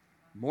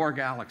 More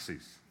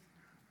galaxies,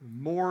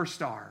 more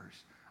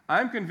stars.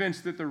 I'm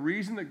convinced that the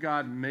reason that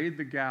God made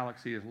the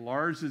galaxy as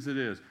large as it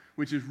is,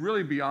 which is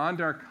really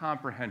beyond our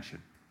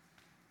comprehension,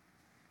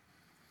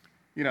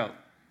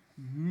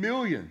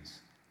 millions,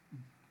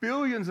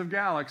 billions of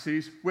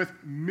galaxies with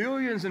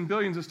millions and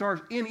billions of stars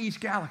in each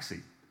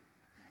galaxy.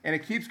 And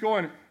it keeps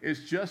going,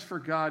 is just for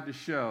God to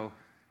show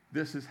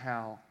this is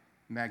how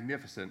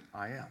magnificent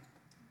I am.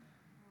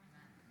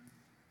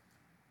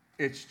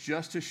 It's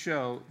just to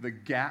show the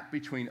gap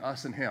between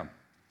us and him.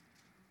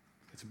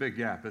 It's a big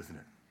gap, isn't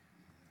it?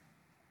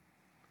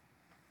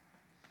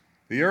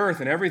 The earth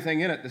and everything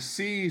in it, the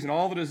seas and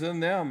all that is in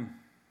them.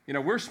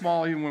 We're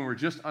small even when we're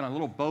just on a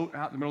little boat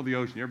out in the middle of the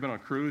ocean. You ever been on a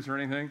cruise or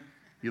anything?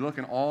 You look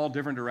in all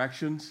different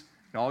directions,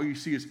 and all you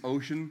see is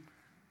ocean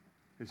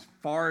as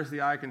far as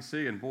the eye can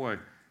see. And boy,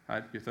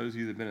 If those of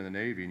you that have been in the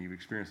Navy and you've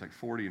experienced like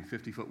 40 and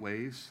 50-foot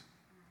waves,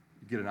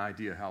 you get an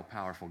idea how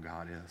powerful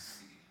God is.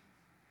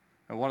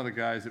 And one of the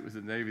guys that was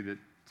in the Navy that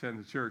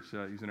attended the church,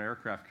 he's an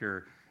aircraft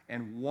carrier,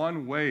 and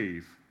one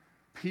wave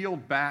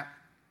peeled back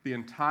the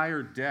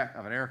entire deck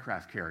of an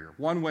aircraft carrier.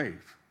 One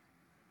wave.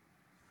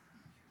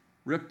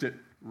 Ripped it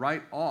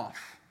right off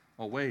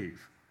a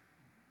wave.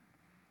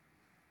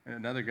 And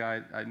another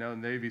guy I know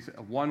in the Navy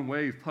said, one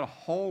wave put a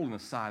hole in the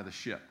side of the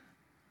ship.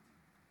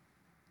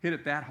 Hit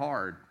it that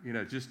hard.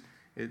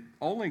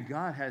 Only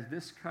God has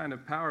this kind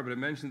of power, but it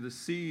mentioned the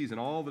seas and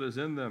all that is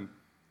in them.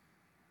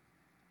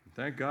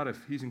 Thank God if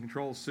he's in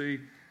control of the sea.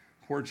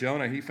 Poor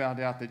Jonah, he found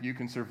out that you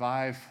can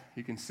survive.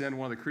 He can send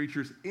one of the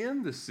creatures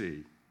in the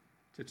sea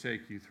to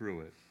take you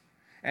through it.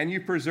 And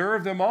you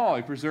preserve them all.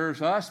 He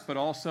preserves us, but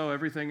also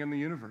everything in the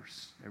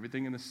universe,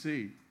 everything in the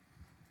sea.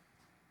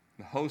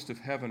 The host of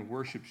heaven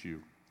worships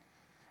you.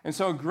 And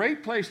so a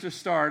great place to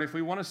start, if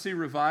we want to see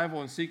revival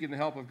and seeking the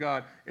help of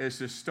God, is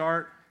to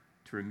start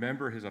to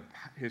remember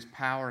his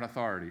power and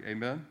authority.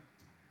 Amen?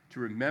 To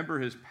remember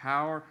his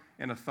power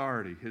and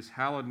authority, his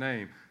hallowed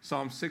name.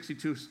 Psalm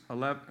 62,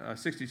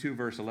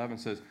 verse 11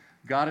 says,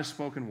 God has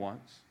spoken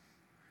once.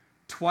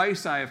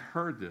 Twice I have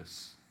heard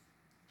this.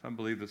 Some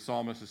believe the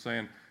psalmist is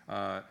saying,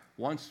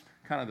 once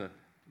kind of the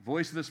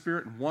voice of the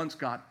Spirit, and once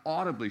God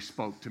audibly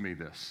spoke to me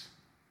this.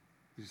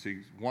 You see,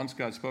 once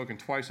God spoke and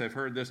twice I've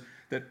heard this,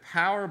 that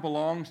power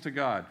belongs to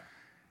God.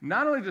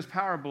 Not only does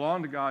power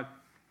belong to God,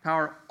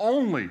 power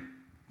only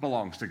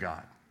belongs to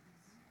God.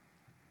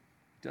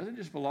 It doesn't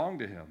just belong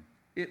to him.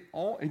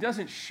 It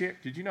doesn't share.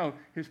 Did you know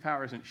his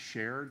power isn't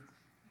shared?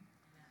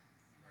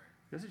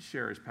 He doesn't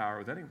share his power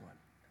with anyone.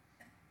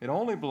 It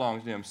only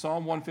belongs to him.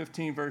 Psalm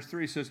 115, verse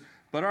 3 says,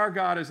 but our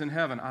God is in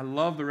heaven. I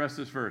love the rest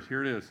of this verse.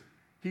 Here it is.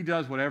 He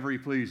does whatever he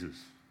pleases.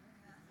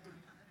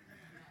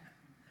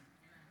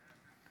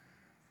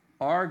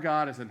 Our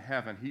God is in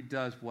heaven. He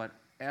does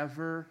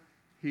whatever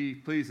he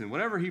pleases. And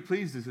whatever he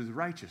pleases is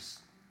righteous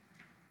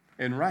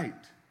and right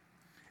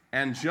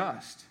and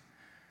just.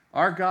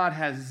 Our God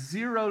has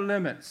zero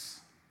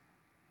limits.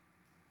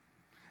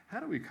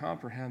 How do we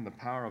comprehend the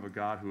power of a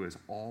God who has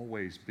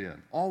always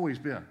been? Always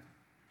been.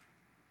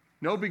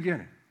 No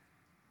beginning.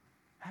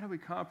 How do we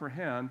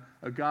comprehend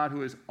a God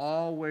who has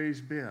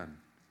always been?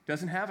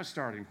 Doesn't have a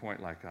starting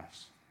point like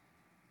us.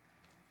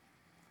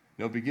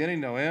 No beginning,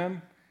 no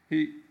end.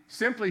 He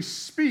simply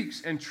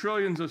speaks, and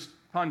trillions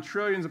upon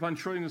trillions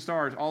of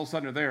stars all of a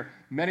sudden are there.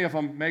 Many of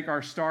them make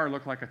our star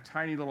look like a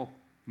tiny little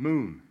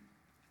moon.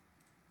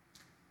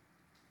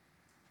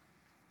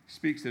 He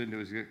speaks it into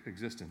his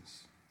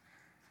existence.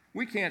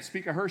 We can't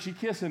speak a Hershey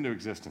Kiss into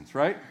existence,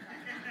 right?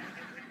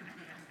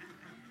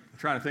 I'm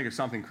trying to think of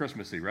something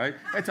Christmassy, right?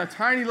 It's a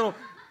tiny little,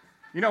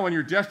 when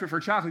you're desperate for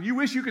chocolate, you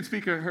wish you could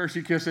speak a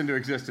Hershey Kiss into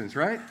existence,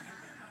 right?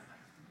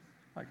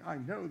 Like, I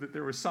know that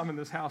there was some in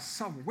this house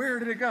somewhere. Where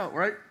did it go,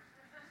 right?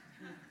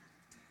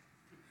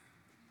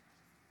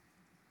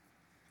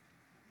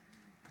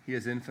 He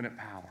has infinite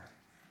power.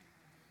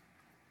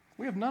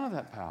 We have none of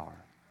that power.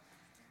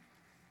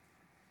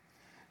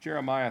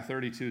 Jeremiah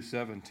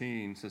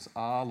 32:17 says,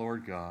 Ah,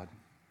 Lord God,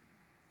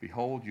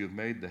 behold, you have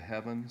made the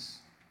heavens.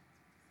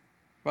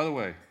 By the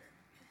way,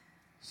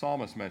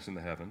 psalmist mentioned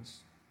the heavens.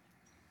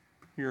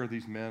 Here are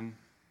these men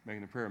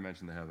making the prayer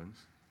mention the heavens.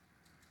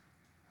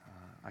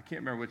 I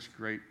can't remember which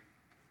great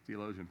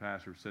theologian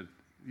pastor said,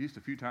 used a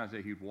few times a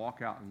day, he'd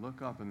walk out and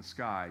look up in the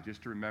sky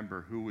just to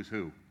remember who was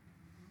who.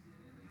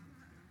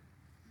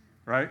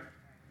 Right?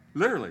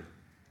 Literally.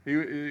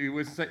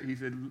 He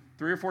said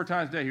 3 or 4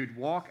 times a day, he would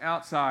walk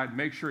outside,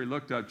 make sure he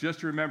looked up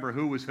just to remember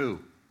who was who.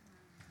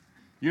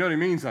 You know what he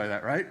means by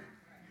that, right?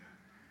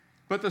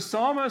 But the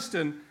psalmist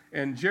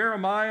and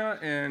Jeremiah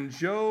and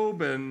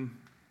Job, and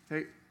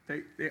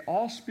they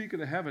all speak of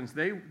the heavens.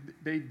 They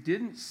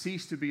didn't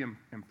cease to be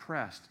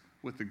impressed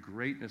with the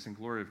greatness and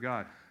glory of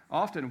God.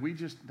 Often we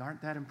just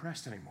aren't that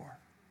impressed anymore.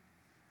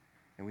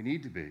 And we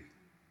need to be.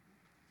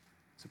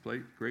 It's a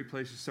great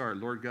place to start.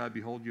 Lord God,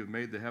 behold, you have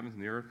made the heavens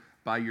and the earth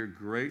by your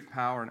great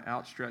power and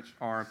outstretched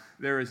arm.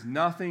 There is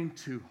nothing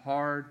too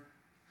hard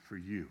for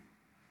you.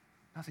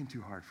 Nothing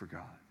too hard for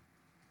God.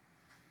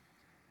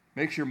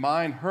 Makes your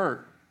mind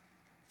hurt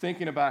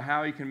thinking about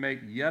how he can make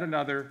yet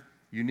another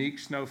unique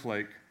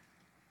snowflake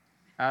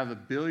out of the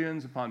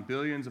billions upon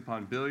billions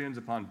upon billions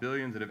upon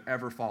billions that have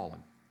ever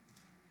fallen.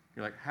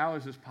 You're like, how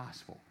is this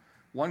possible?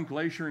 One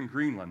glacier in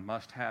Greenland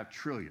must have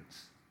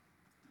trillions.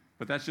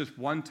 But that's just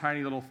one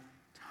tiny little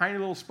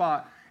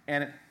spot,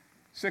 and at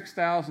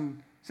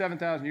 6,000,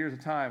 7,000 years of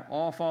time,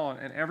 all fallen,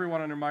 and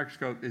everyone under a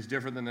microscope is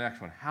different than the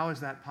next one. How is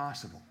that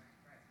possible?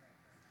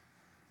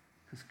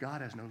 Because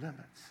God has no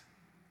limits.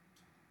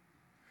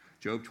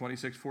 Job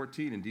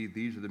 26:14, indeed,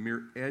 these are the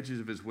mere edges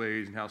of his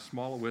ways, and how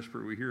small a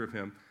whisper we hear of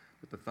him,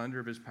 but the thunder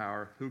of his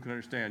power, who can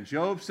understand?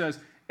 Job says,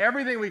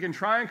 everything we can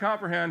try and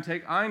comprehend,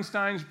 take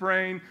Einstein's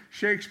brain,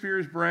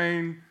 Shakespeare's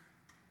brain,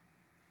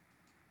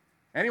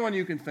 anyone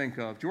you can think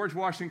of, George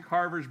Washington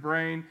Carver's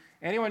brain,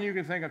 anyone you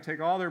can think of, take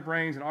all their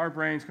brains and our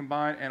brains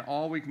combined, and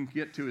all we can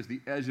get to is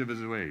the edge of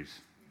his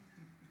ways.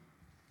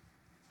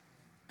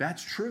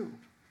 That's true.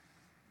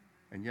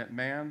 And yet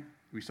man,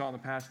 we saw in the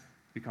past,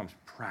 becomes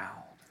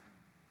proud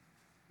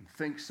and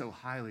thinks so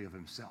highly of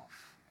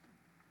himself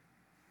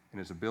and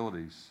his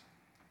abilities.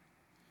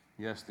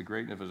 Yes, the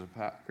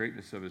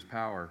greatness of his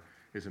power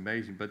is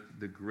amazing, but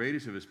the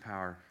greatest of his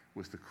power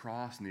was the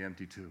cross and the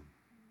empty tomb.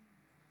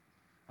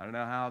 I don't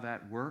know how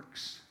that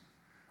works.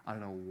 I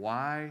don't know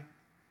why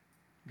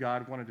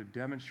God wanted to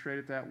demonstrate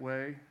it that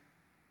way.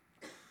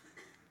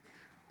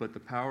 But the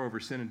power over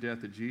sin and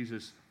death that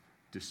Jesus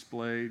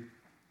displayed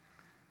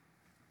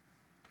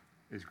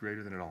is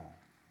greater than it all.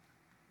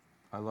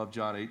 I love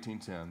John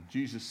 18:10.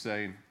 Jesus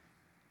saying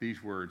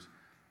these words,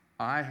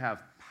 I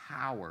have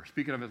power,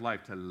 speaking of his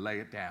life, to lay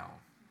it down.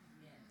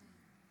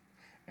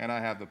 And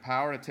I have the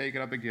power to take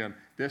it up again.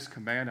 This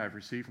command I've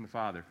received from the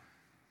Father.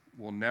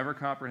 We'll never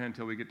comprehend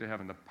until we get to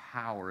heaven the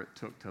power it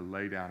took to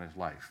lay down his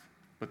life,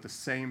 but the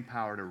same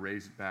power to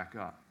raise it back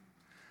up.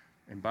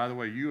 And by the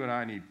way, you and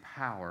I need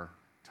power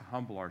to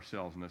humble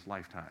ourselves in this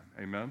lifetime.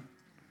 Amen?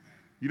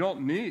 You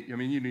don't need, you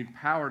need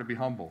power to be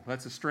humble.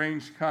 That's a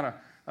strange kind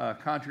of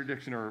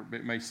contradiction, or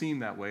it may seem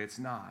that way. It's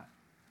not.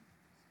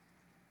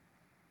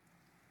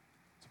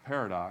 It's a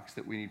paradox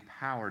that we need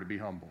power to be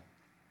humble.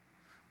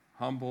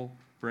 Humble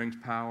brings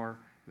power.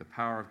 The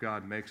power of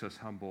God makes us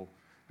humble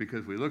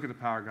because we look at the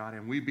power of God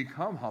and we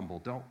become humble,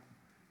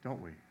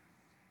 don't we?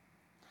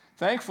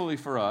 Thankfully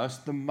for us,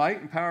 the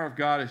might and power of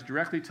God is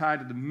directly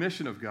tied to the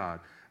mission of God.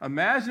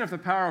 Imagine if the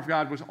power of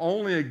God was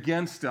only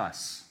against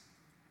us.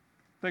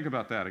 Think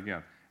about that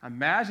again.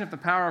 Imagine if the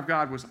power of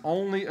God was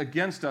only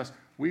against us,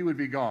 we would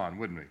be gone,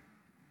 wouldn't we?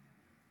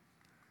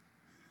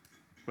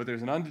 But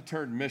there's an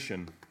undeterred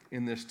mission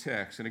in this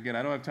text. And again,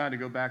 I don't have time to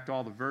go back to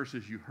all the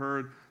verses. You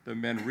heard the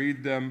men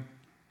read them.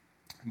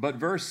 But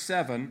verse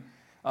 7,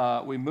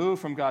 we move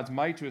from God's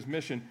might to his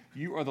mission.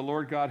 You are the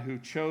Lord God who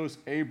chose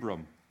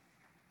Abram.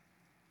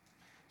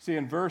 See,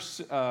 in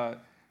verse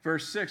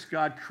 6,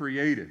 God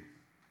created.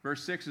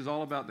 Verse 6 is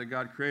all about that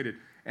God created,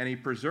 and he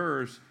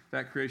preserves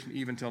that creation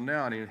even till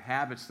now, and he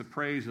inhabits the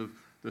praise of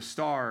the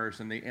stars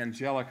and the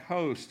angelic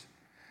host.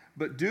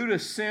 But due to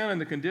sin and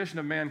the condition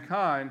of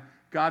mankind,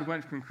 God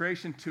went from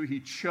creation to he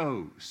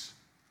chose.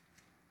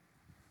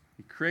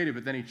 He created,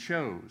 but then he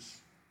chose.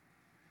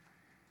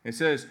 It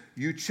says,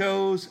 you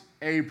chose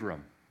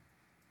Abram,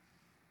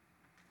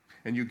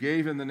 and you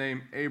gave him the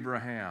name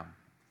Abraham.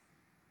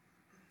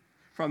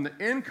 From the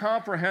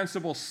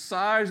incomprehensible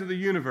size of the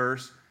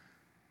universe,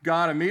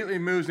 God immediately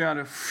moves down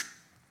to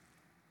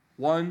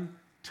one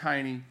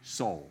tiny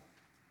soul.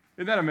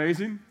 Isn't that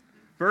amazing?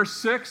 Verse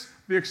 6,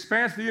 the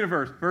expanse of the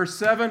universe. Verse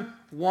 7,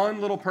 one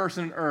little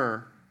person in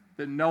Ur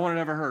that no one had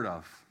ever heard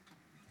of.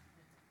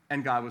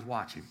 And God was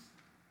watching.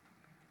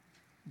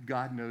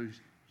 God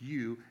knows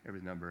you,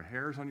 every number of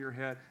hairs on your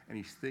head, and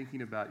he's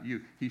thinking about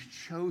you. He's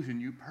chosen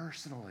you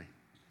personally.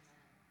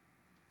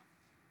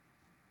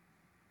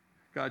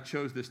 God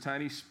chose this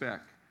tiny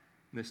speck,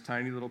 this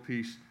tiny little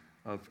piece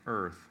of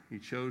earth. He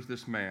chose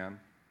this man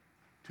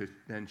to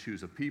then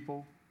choose a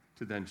people,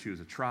 to then choose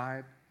a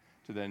tribe,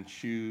 to then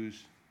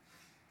choose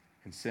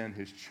and send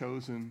his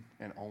chosen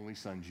and only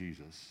son,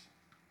 Jesus.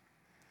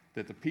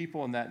 That the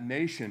people in that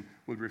nation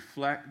would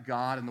reflect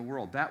God in the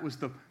world. That was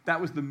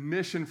the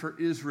mission for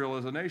Israel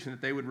as a nation,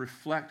 that they would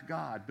reflect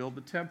God, build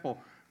the temple,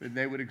 and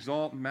they would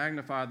exalt and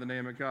magnify the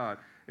name of God.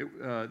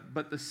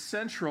 But the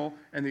central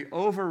and the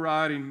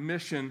overriding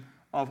mission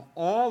of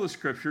all the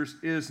scriptures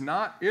is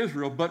not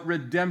Israel, but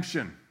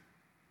redemption.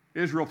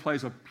 Israel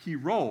plays a key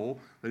role,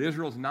 but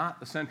Israel's not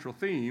the central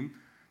theme.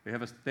 They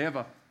have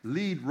a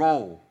lead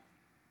role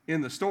in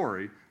the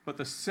story, but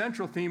the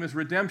central theme is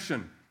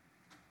redemption.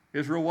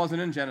 Israel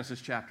wasn't in Genesis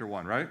chapter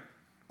 1, right?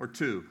 Or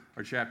 2,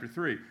 or chapter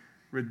 3.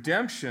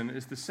 Redemption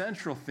is the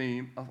central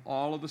theme of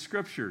all of the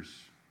scriptures.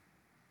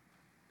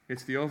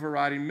 It's the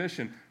overriding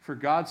mission. For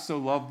God so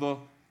loved the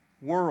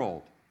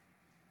world.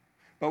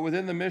 But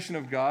within the mission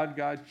of God,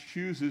 God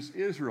chooses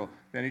Israel.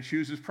 Then he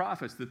chooses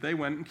prophets that they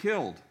went and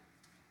killed.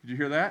 Did you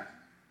hear that?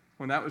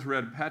 When that was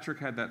read, Patrick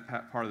had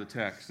that part of the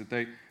text, that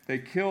they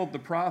killed the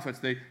prophets,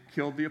 they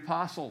killed the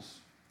apostles,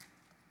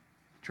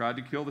 tried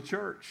to kill the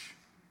church.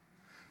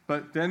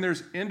 But then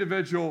there's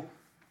the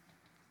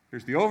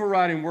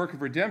overriding work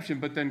of redemption,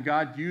 but then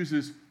God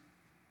uses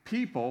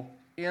people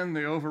in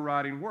the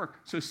overriding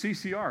work. So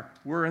CCR,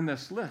 we're in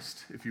this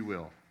list, if you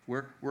will.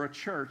 We're a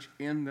church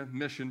in the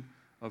mission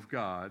of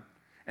God.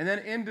 And then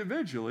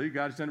individually,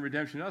 God has done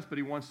redemption to us, but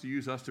he wants to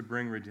use us to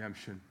bring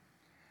redemption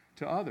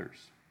to others.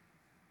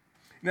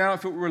 Now,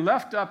 if it were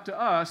left up to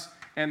us,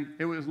 and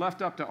it was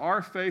left up to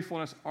our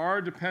faithfulness,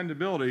 our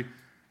dependability,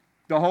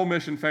 the whole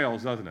mission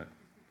fails, doesn't it?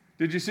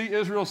 Did you see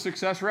Israel's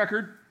success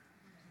record?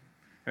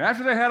 And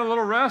after they had a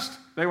little rest,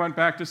 they went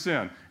back to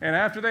sin. And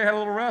after they had a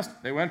little rest,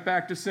 they went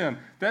back to sin.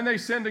 Then they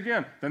sinned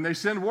again. Then they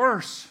sinned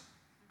worse.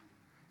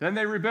 Then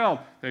they rebelled.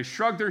 They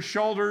shrugged their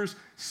shoulders,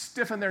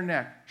 stiffened their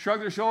neck.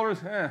 Shrugged their shoulders,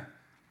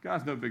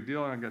 God's no big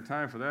deal. I don't got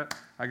time for that.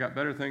 I got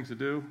better things to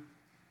do.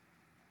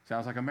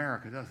 Sounds like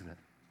America, doesn't it?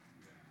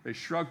 They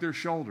shrugged their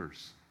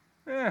shoulders.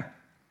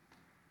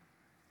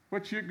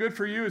 Good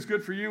for you is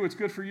good for you. It's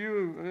good for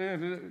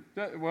you.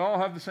 We all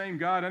have the same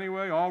God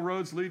anyway. All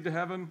roads lead to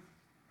heaven.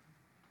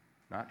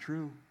 Not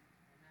true.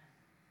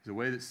 There's a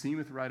way that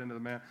seemeth right unto the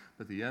man,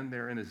 but the end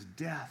therein is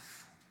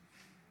death.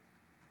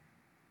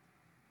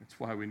 That's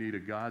why we need a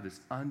God that's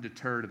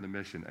undeterred in the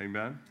mission.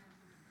 Amen?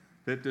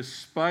 That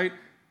despite,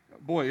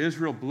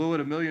 Israel blew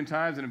it 1,000,000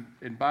 times,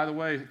 and by the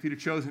way, if he'd have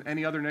chosen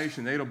any other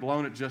nation, they'd have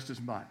blown it just as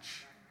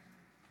much.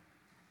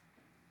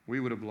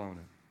 We would have blown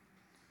it.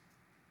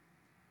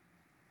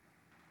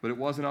 But it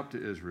wasn't up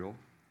to Israel.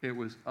 It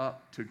was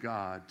up to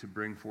God to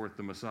bring forth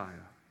the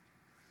Messiah.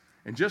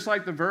 And just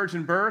like the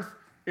virgin birth,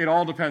 it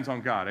all depends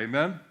on God.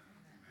 Amen?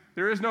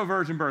 There is no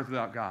virgin birth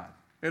without God.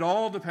 It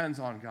all depends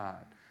on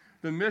God.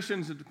 The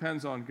missions, it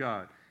depends on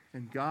God.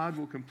 And God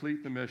will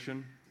complete the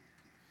mission.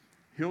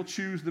 He'll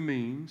choose the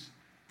means.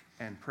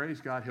 And praise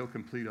God, he'll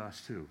complete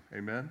us too.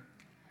 Amen?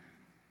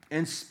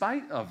 In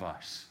spite of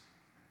us,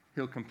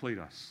 he'll complete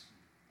us.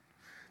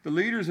 The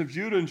leaders of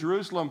Judah and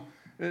Jerusalem,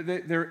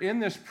 they're in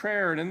this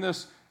prayer and in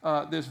this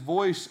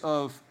voice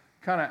of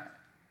kind of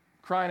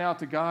crying out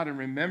to God and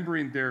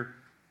remembering their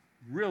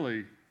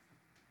really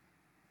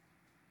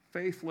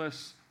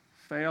faithless,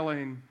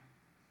 failing,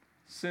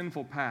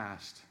 sinful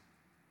past.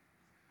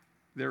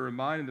 They're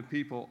reminding the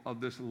people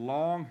of this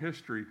long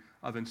history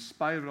of, in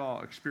spite of it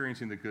all,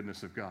 experiencing the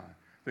goodness of God.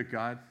 That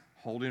God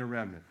holding a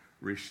remnant,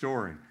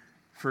 restoring,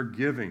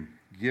 forgiving,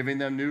 giving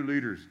them new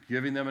leaders,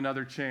 giving them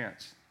another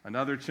chance,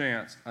 another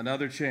chance,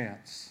 another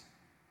chance.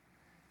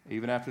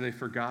 Even after they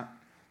forgot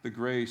the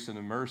grace and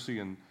the mercy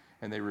and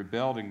they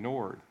rebelled,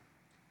 ignored.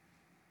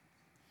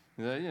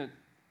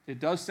 It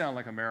does sound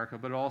like America,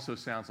 but it also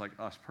sounds like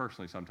us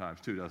personally sometimes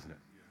too, doesn't it?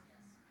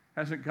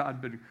 Hasn't God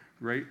been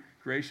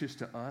gracious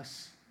to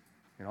us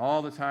in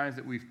all the times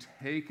that we've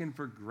taken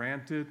for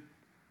granted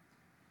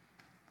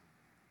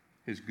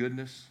his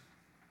goodness?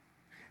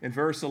 In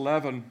verse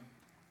 11,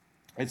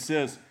 it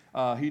says,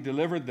 he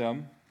delivered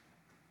them.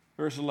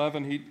 Verse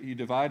 11, he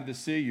divided the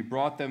sea. You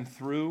brought them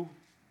through.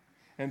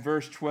 In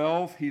verse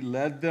 12, he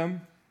led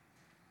them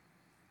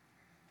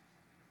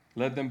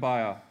by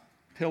a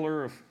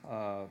pillar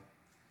of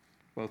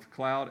both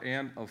cloud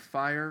and of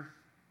fire.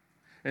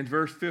 In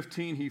verse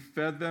 15, he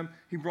fed them.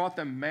 He brought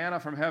them manna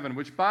from heaven,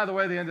 which, by the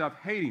way, they ended up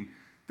hating.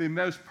 The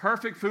most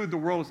perfect food the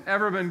world has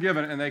ever been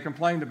given, and they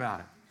complained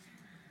about it.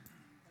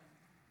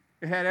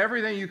 It had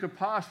everything you could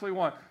possibly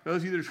want. Those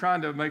of you that are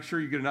trying to make sure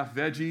you get enough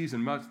veggies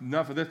and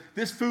enough of this,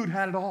 this food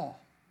had it all.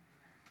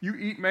 You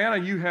eat manna,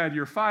 you had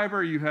your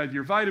fiber, you had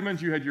your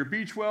vitamins, you had your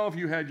B12,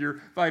 you had your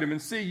vitamin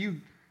C.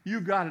 You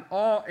got it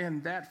all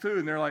in that food.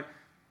 And they're like,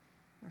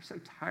 we're so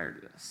tired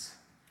of this.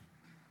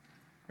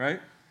 Right?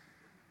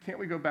 Can't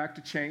we go back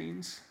to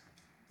chains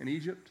in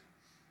Egypt?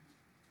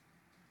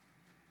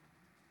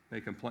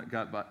 They complain.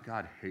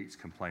 God hates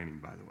complaining,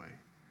 by the way.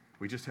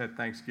 We just had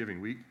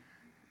Thanksgiving week.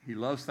 He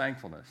loves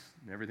thankfulness,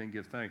 and everything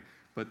give thanks.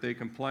 But they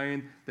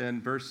complained.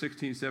 Then verse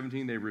 16,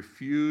 17, they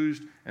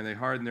refused, and they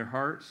hardened their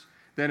hearts.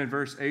 Then in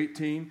verse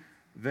 18,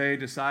 they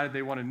decided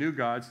they wanted new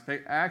gods. They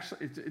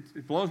actually,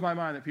 it blows my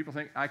mind that people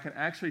think I can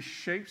actually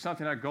shape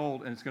something out of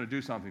gold, and it's going to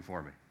do something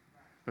for me.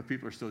 But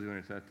people are still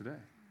doing that today.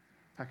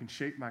 If I can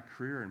shape my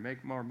career and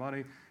make more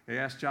money. They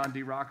asked John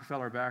D.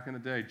 Rockefeller back in the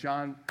day.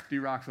 John D.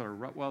 Rockefeller,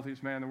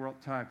 wealthiest man in the world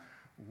at the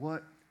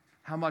time.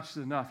 How much is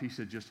enough? He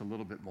said, just a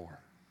little bit more.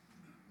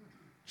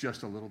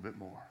 Just a little bit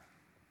more.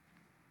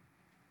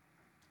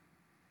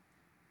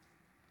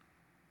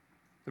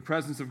 The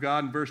presence of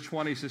God in verse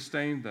 20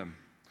 sustained them.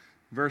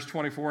 Verse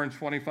 24 and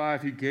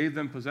 25, he gave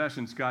them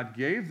possessions. God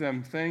gave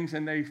them things,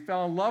 and they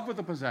fell in love with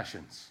the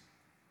possessions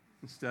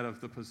instead of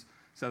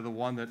the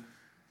one that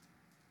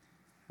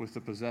was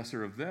the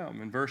possessor of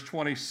them. In verse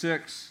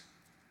 26,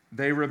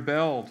 they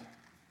rebelled.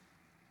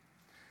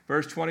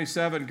 Verse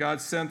 27,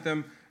 God sent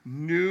them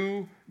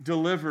new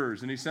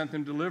deliverers, and he sent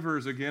them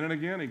deliverers again and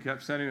again. He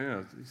kept sending,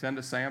 he'd send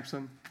to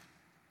Samson,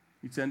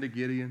 he'd send to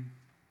Gideon,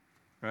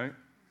 right?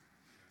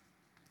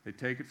 They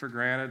take it for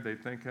granted. They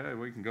think, hey,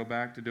 we can go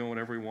back to doing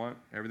whatever we want.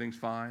 Everything's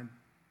fine.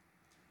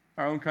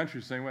 Our own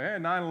country's the same way. Hey,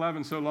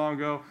 9/11 so long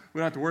ago, we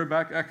don't have to worry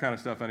about that kind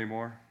of stuff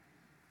anymore.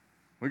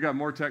 We got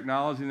more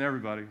technology than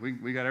everybody.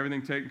 We got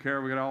everything taken care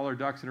of. We got all our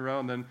ducks in a row.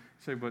 And then you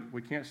say, but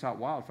we can't stop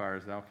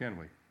wildfires now, can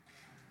we?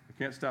 We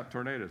can't stop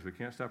tornadoes. We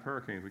can't stop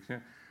hurricanes.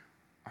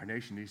 Our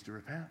nation needs to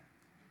repent.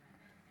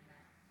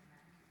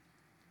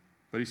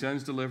 But he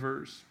sends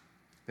deliverers.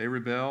 They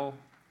rebel.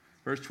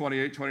 Verse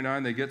 28,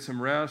 29, they get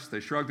some rest. They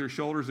shrug their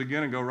shoulders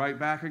again and go right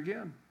back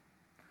again.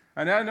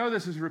 And I know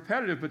this is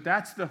repetitive, but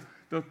that's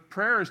the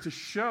prayer is to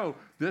show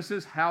this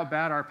is how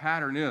bad our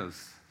pattern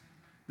is.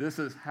 This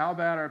is how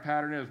bad our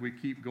pattern is. We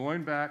keep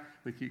going back.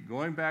 We keep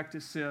going back to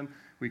sin.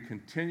 We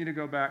continue to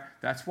go back.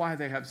 That's why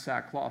they have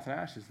sackcloth and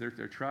ashes. They're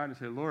trying to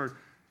say, Lord,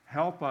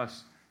 help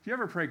us. Do you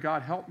ever pray,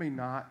 God, help me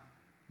not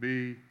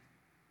be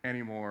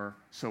anymore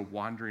so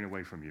wandering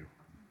away from you?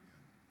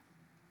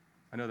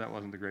 I know that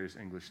wasn't the greatest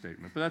English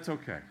statement, but that's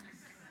okay.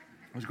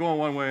 I was going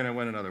one way and I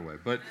went another way.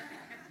 But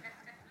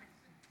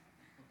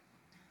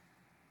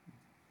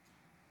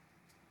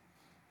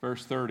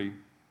verse 30,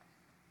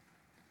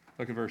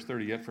 Look at verse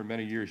 30. Yet for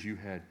many years you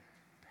had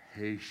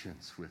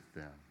patience with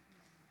them.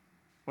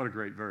 What a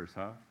great verse,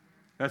 huh?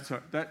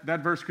 That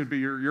verse could be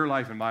your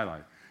life and my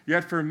life.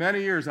 Yet for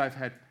many years I've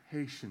had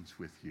patience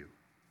with you.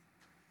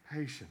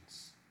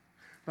 Patience.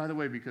 By the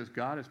way, because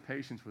God is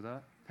patient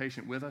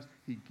with us,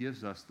 he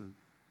gives us the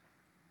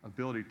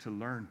ability to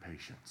learn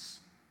patience.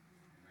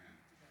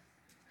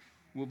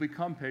 We'll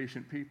become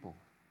patient people.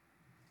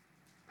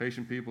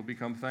 Patient people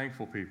become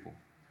thankful people.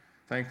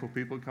 Thankful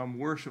people become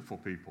worshipful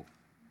people.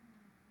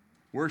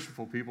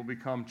 Worshipful people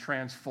become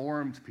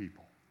transformed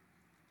people.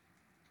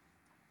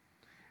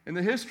 In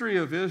the history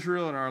of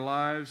Israel in our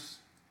lives,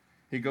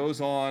 he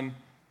goes on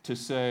to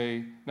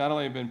say, not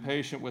only have been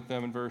patient with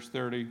them in verse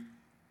 30,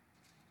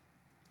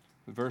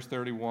 but verse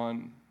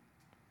 31,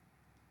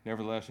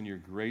 nevertheless, in your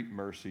great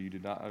mercy, you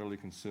did not utterly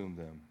consume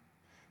them.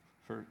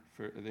 For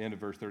at the end of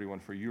verse 31,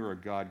 for you are a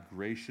God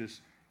gracious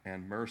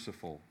and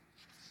merciful.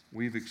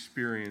 We've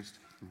experienced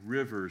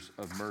rivers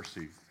of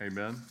mercy.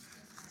 Amen?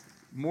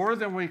 More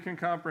than we can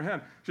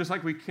comprehend. Just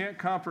like we can't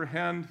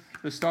comprehend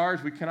the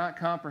stars, we cannot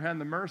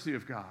comprehend the mercy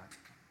of God.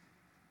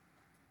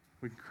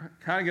 We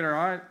kind of get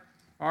our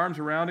arms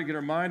around it, get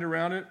our mind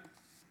around it.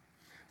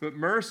 But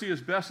mercy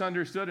is best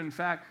understood. In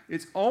fact,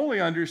 it's only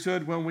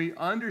understood when we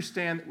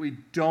understand that we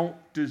don't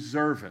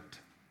deserve it.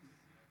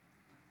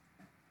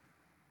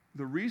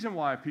 The reason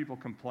why people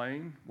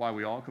complain, why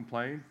we all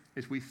complain,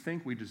 is we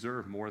think we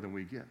deserve more than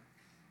we get.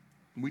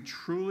 We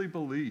truly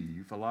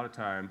believe, a lot of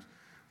times,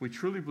 we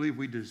truly believe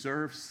we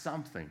deserve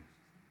something.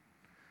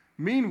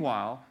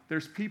 Meanwhile,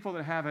 there's people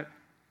that have it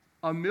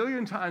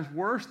 1,000,000 times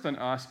worse than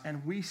us,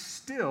 and we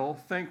still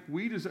think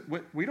we deserve.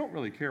 We don't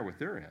really care what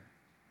they're in.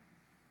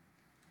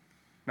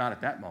 Not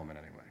at that moment,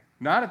 anyway.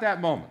 Not at that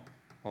moment.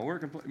 Well,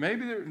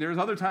 maybe there's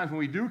other times when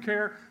we do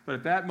care, but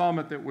at that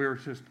moment that we're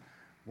just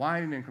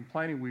whining and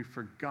complaining, we've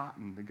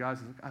forgotten that God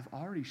says, look, I've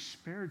already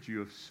spared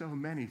you of so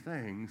many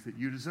things that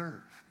you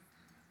deserve.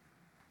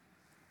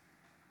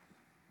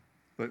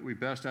 But we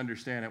best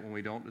understand it when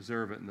we don't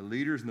deserve it. And the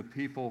leaders and the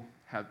people,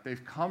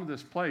 they've come to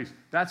this place.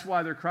 That's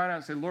why they're crying out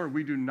and say, Lord,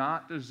 we do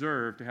not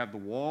deserve to have the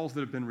walls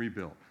that have been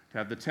rebuilt, to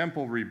have the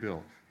temple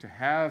rebuilt, to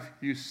have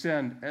you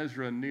send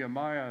Ezra and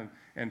Nehemiah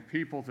and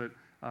people that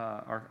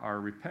are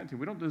repenting.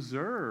 We don't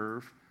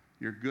deserve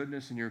your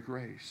goodness and your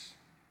grace.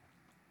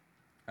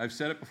 I've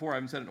said it before, I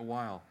haven't said it in a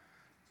while.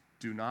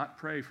 Do not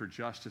pray for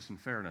justice and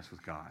fairness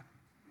with God.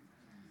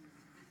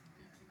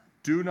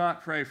 Do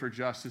not pray for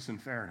justice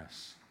and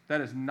fairness. That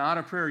is not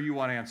a prayer you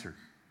want answered.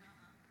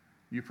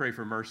 You pray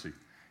for mercy.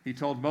 He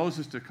told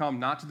Moses to come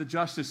not to the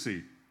justice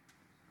seat,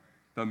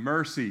 the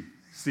mercy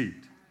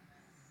seat.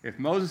 If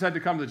Moses had to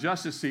come to the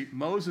justice seat,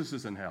 Moses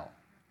is in hell.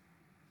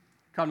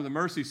 Come to the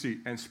mercy seat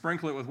and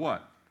sprinkle it with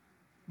what?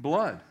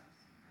 Blood.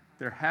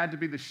 There had to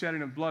be the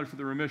shedding of blood for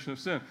the remission of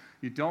sin.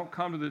 You don't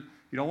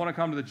want to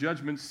come to the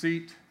judgment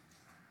seat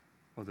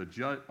or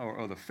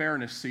the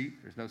fairness seat.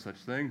 There's no such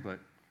thing, but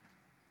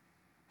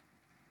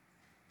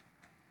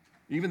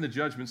even the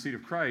judgment seat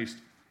of Christ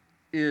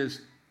it's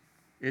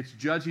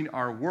judging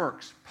our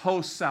works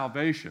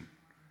post-salvation,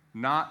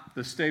 not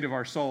the state of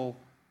our soul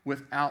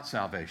without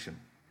salvation.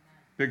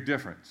 Big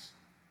difference.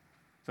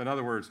 So in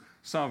other words,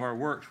 some of our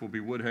works will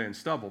be wood, hay, and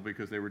stubble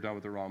because they were done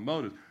with the wrong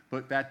motives.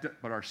 But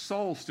our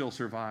soul still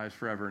survives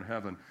forever in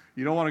heaven.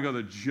 You don't want to go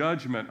to the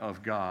judgment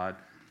of God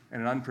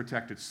and an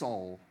unprotected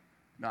soul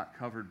not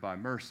covered by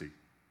mercy,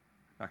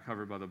 not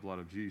covered by the blood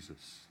of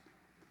Jesus.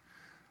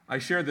 I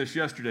shared this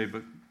yesterday,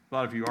 but a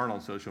lot of you aren't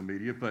on social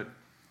media, but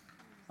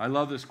I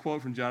love this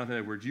quote from Jonathan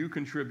Edwards. You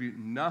contribute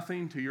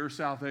nothing to your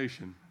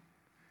salvation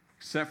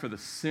except for the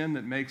sin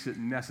that makes it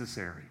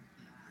necessary.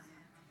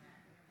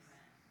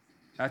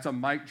 That's a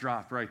mic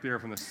drop right there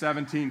from the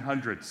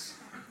 1700s.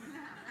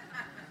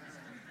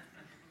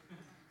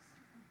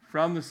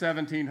 From the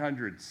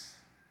 1700s.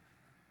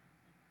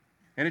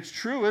 And it's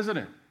true, isn't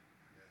it?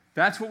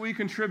 That's what we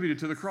contributed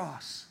to the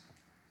cross,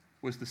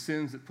 was the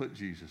sins that put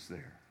Jesus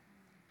there.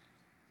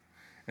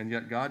 And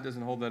yet God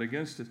doesn't hold that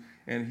against us.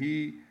 And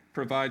he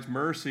provides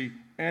mercy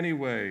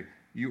anyway.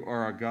 You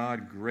are a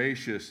God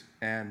gracious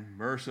and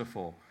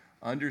merciful.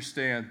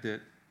 Understand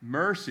that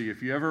mercy,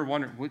 if you ever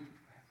wonder,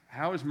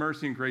 how is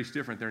mercy and grace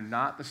different? They're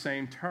not the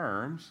same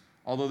terms,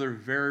 although they're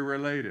very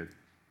related.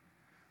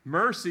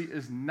 Mercy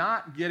is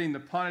not getting the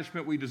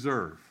punishment we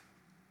deserve.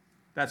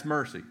 That's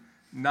mercy.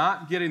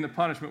 Not getting the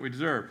punishment we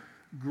deserve.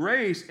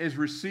 Grace is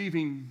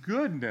receiving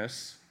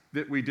goodness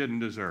that we didn't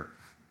deserve.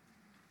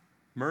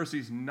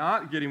 Mercy's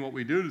not getting what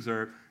we do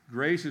deserve.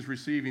 Grace is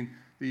receiving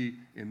the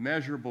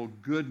immeasurable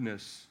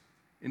goodness,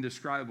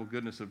 indescribable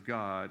goodness of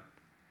God.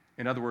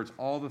 In other words,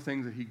 all the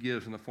things that he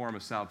gives in the form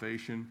of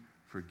salvation,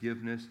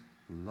 forgiveness,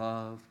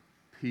 love,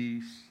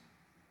 peace.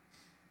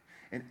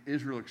 And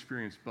Israel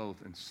experienced both,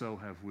 and so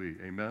have we.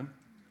 Amen?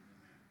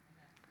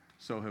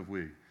 So have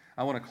we.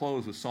 I want to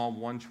close with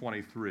Psalm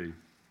 123. I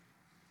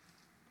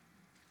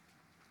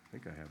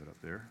think I have it up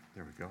there.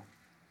 There we go.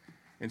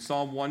 In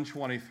Psalm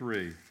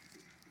 123.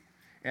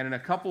 And in a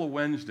couple of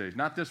Wednesdays,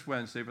 not this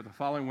Wednesday, but the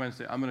following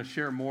Wednesday, I'm going to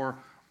share more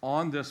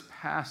on this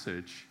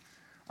passage.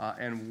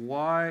 and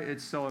why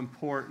it's so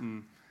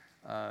important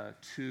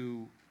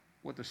to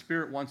what the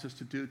Spirit wants us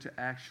to do to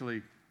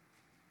actually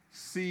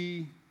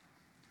see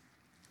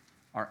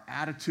our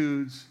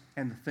attitudes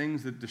and the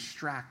things that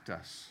distract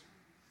us.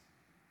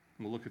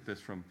 We'll look at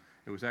this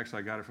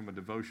I got it from a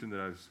devotion that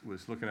I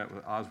was looking at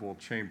with Oswald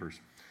Chambers.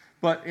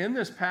 But in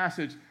this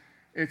passage,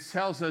 it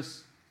tells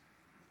us,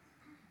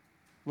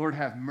 Lord,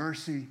 have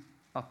mercy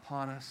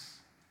upon us.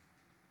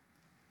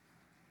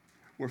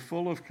 We're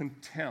full of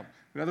contempt.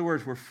 In other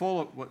words, we're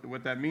full of,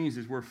 what that means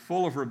is we're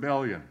full of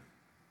rebellion.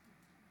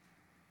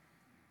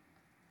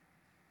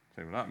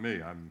 Say, well, not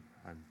me. I'm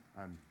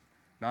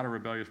not a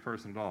rebellious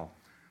person at all.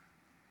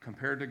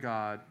 Compared to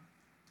God,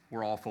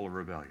 we're all full of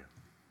rebellion.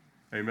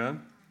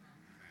 Amen?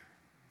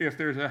 If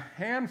there's a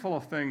handful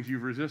of things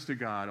you've resisted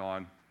God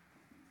on,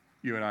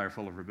 you and I are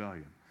full of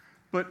rebellion.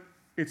 But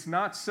it's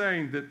not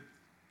saying that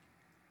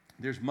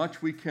there's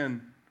much we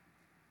can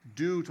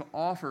do to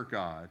offer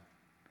God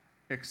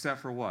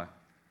except for what?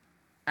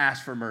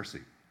 Ask for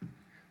mercy.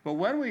 But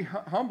when we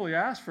humbly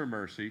ask for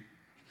mercy,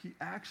 He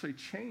actually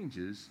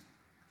changes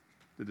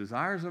the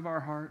desires of our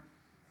heart,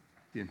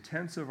 the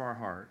intents of our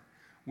heart.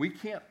 We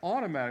can't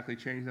automatically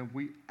change them.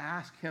 We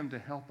ask Him to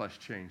help us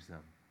change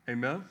them.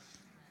 Amen?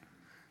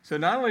 So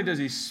not only does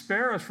He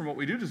spare us from what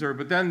we do deserve,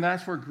 but then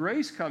that's where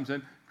grace comes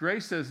in.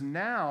 Grace says,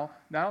 now,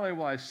 not only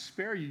will I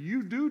spare you,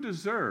 you do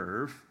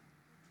deserve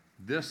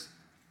this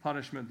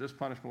punishment,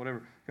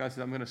 whatever. God says,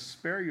 I'm going to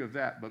spare you of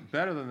that, but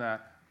better than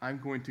that, I'm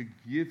going to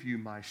give you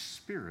my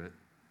Spirit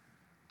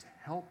to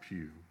help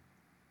you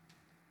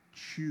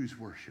choose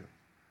worship,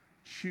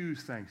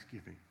 choose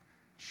thanksgiving,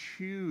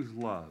 choose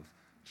love,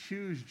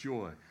 choose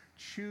joy,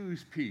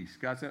 choose peace.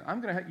 God said,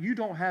 you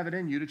don't have it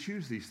in you to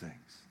choose these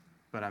things,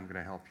 but I'm going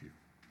to help you.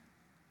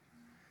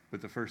 But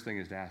the first thing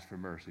is to ask for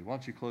mercy. Why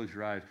don't you close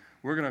your eyes?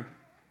 I'm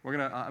going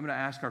to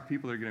ask our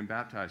people that are getting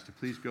baptized to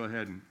please go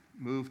ahead and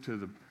move to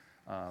the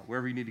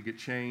wherever you need to get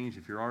changed.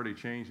 If you're already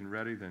changed and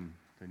ready, then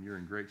you're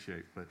in great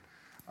shape.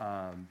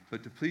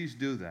 But to please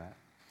do that.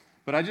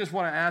 But I just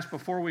want to ask,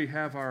 before we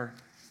have our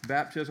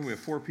baptism, we have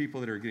 4 people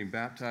that are getting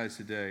baptized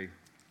today.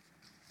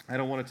 I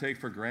don't want to take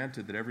for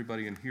granted that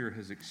everybody in here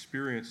has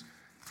experienced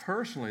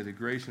personally the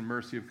grace and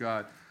mercy of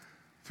God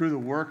through the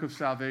work of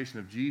salvation,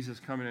 of Jesus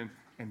coming in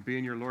and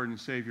being your Lord and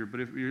Savior. But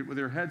if you're, with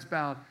your heads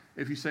bowed,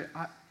 if you say,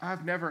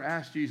 I've never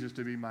asked Jesus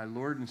to be my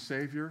Lord and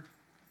Savior,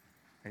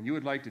 and you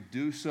would like to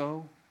do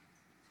so,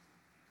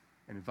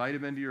 and invite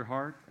Him into your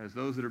heart, as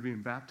those that are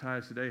being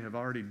baptized today have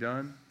already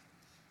done,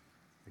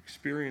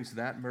 experience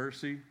that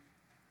mercy.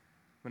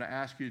 I'm going to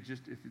ask you,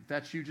 if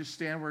that's you, just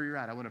stand where you're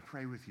at. I want to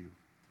pray with you.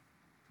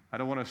 I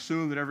don't want to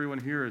assume that everyone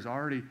here has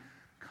already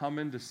come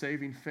into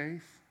saving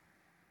faith,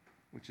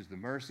 which is the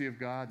mercy of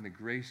God and the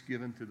grace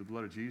given through the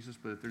blood of Jesus.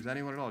 But if there's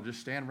anyone at all,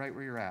 just stand right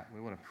where you're at. We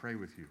want to pray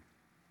with you.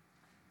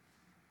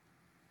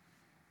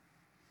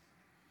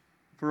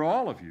 For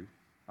all of you,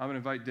 I'm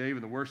going to invite Dave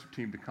and the worship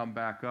team to come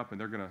back up, and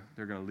they're going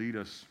to lead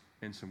us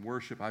in some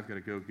worship. I've got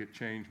to go get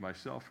changed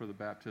myself for the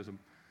baptism.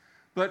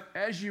 But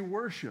as you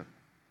worship,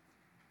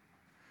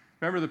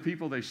 remember the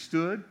people, they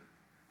stood,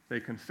 they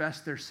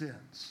confessed their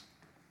sins.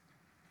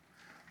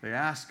 They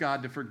asked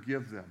God to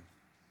forgive them,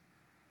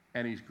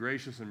 and He's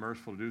gracious and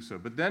merciful to do so.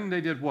 But then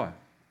they did what?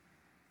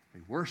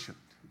 They worshiped.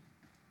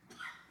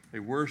 They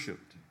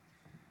worshiped.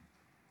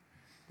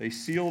 They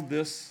sealed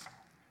this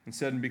and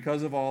said, and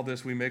because of all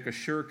this, we make a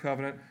sure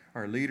covenant.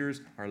 Our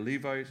leaders, our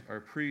Levites, our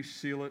priests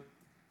seal it.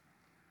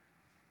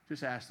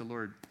 Just ask the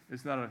Lord.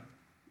 It's not a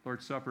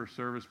Lord's Supper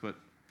service, but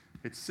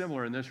it's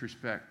similar in this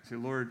respect. Say,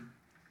 Lord,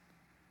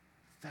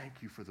 thank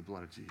you for the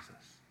blood of Jesus.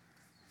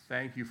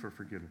 Thank you for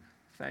forgiveness.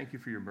 Thank you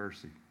for your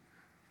mercy.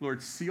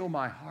 Lord, seal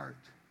my heart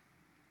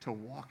to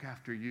walk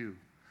after you.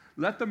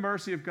 Let the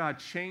mercy of God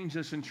change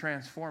us and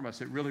transform us.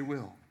 It really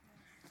will.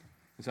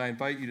 As I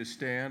invite you to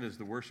stand as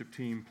the worship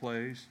team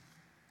plays,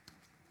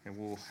 and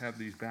we'll have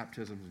these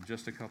baptisms in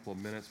just a couple of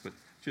minutes, but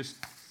just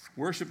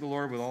worship the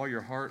Lord with all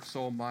your heart,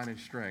 soul, mind, and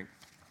strength,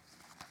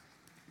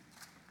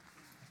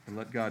 and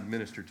let God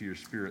minister to your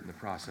spirit in the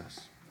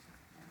process.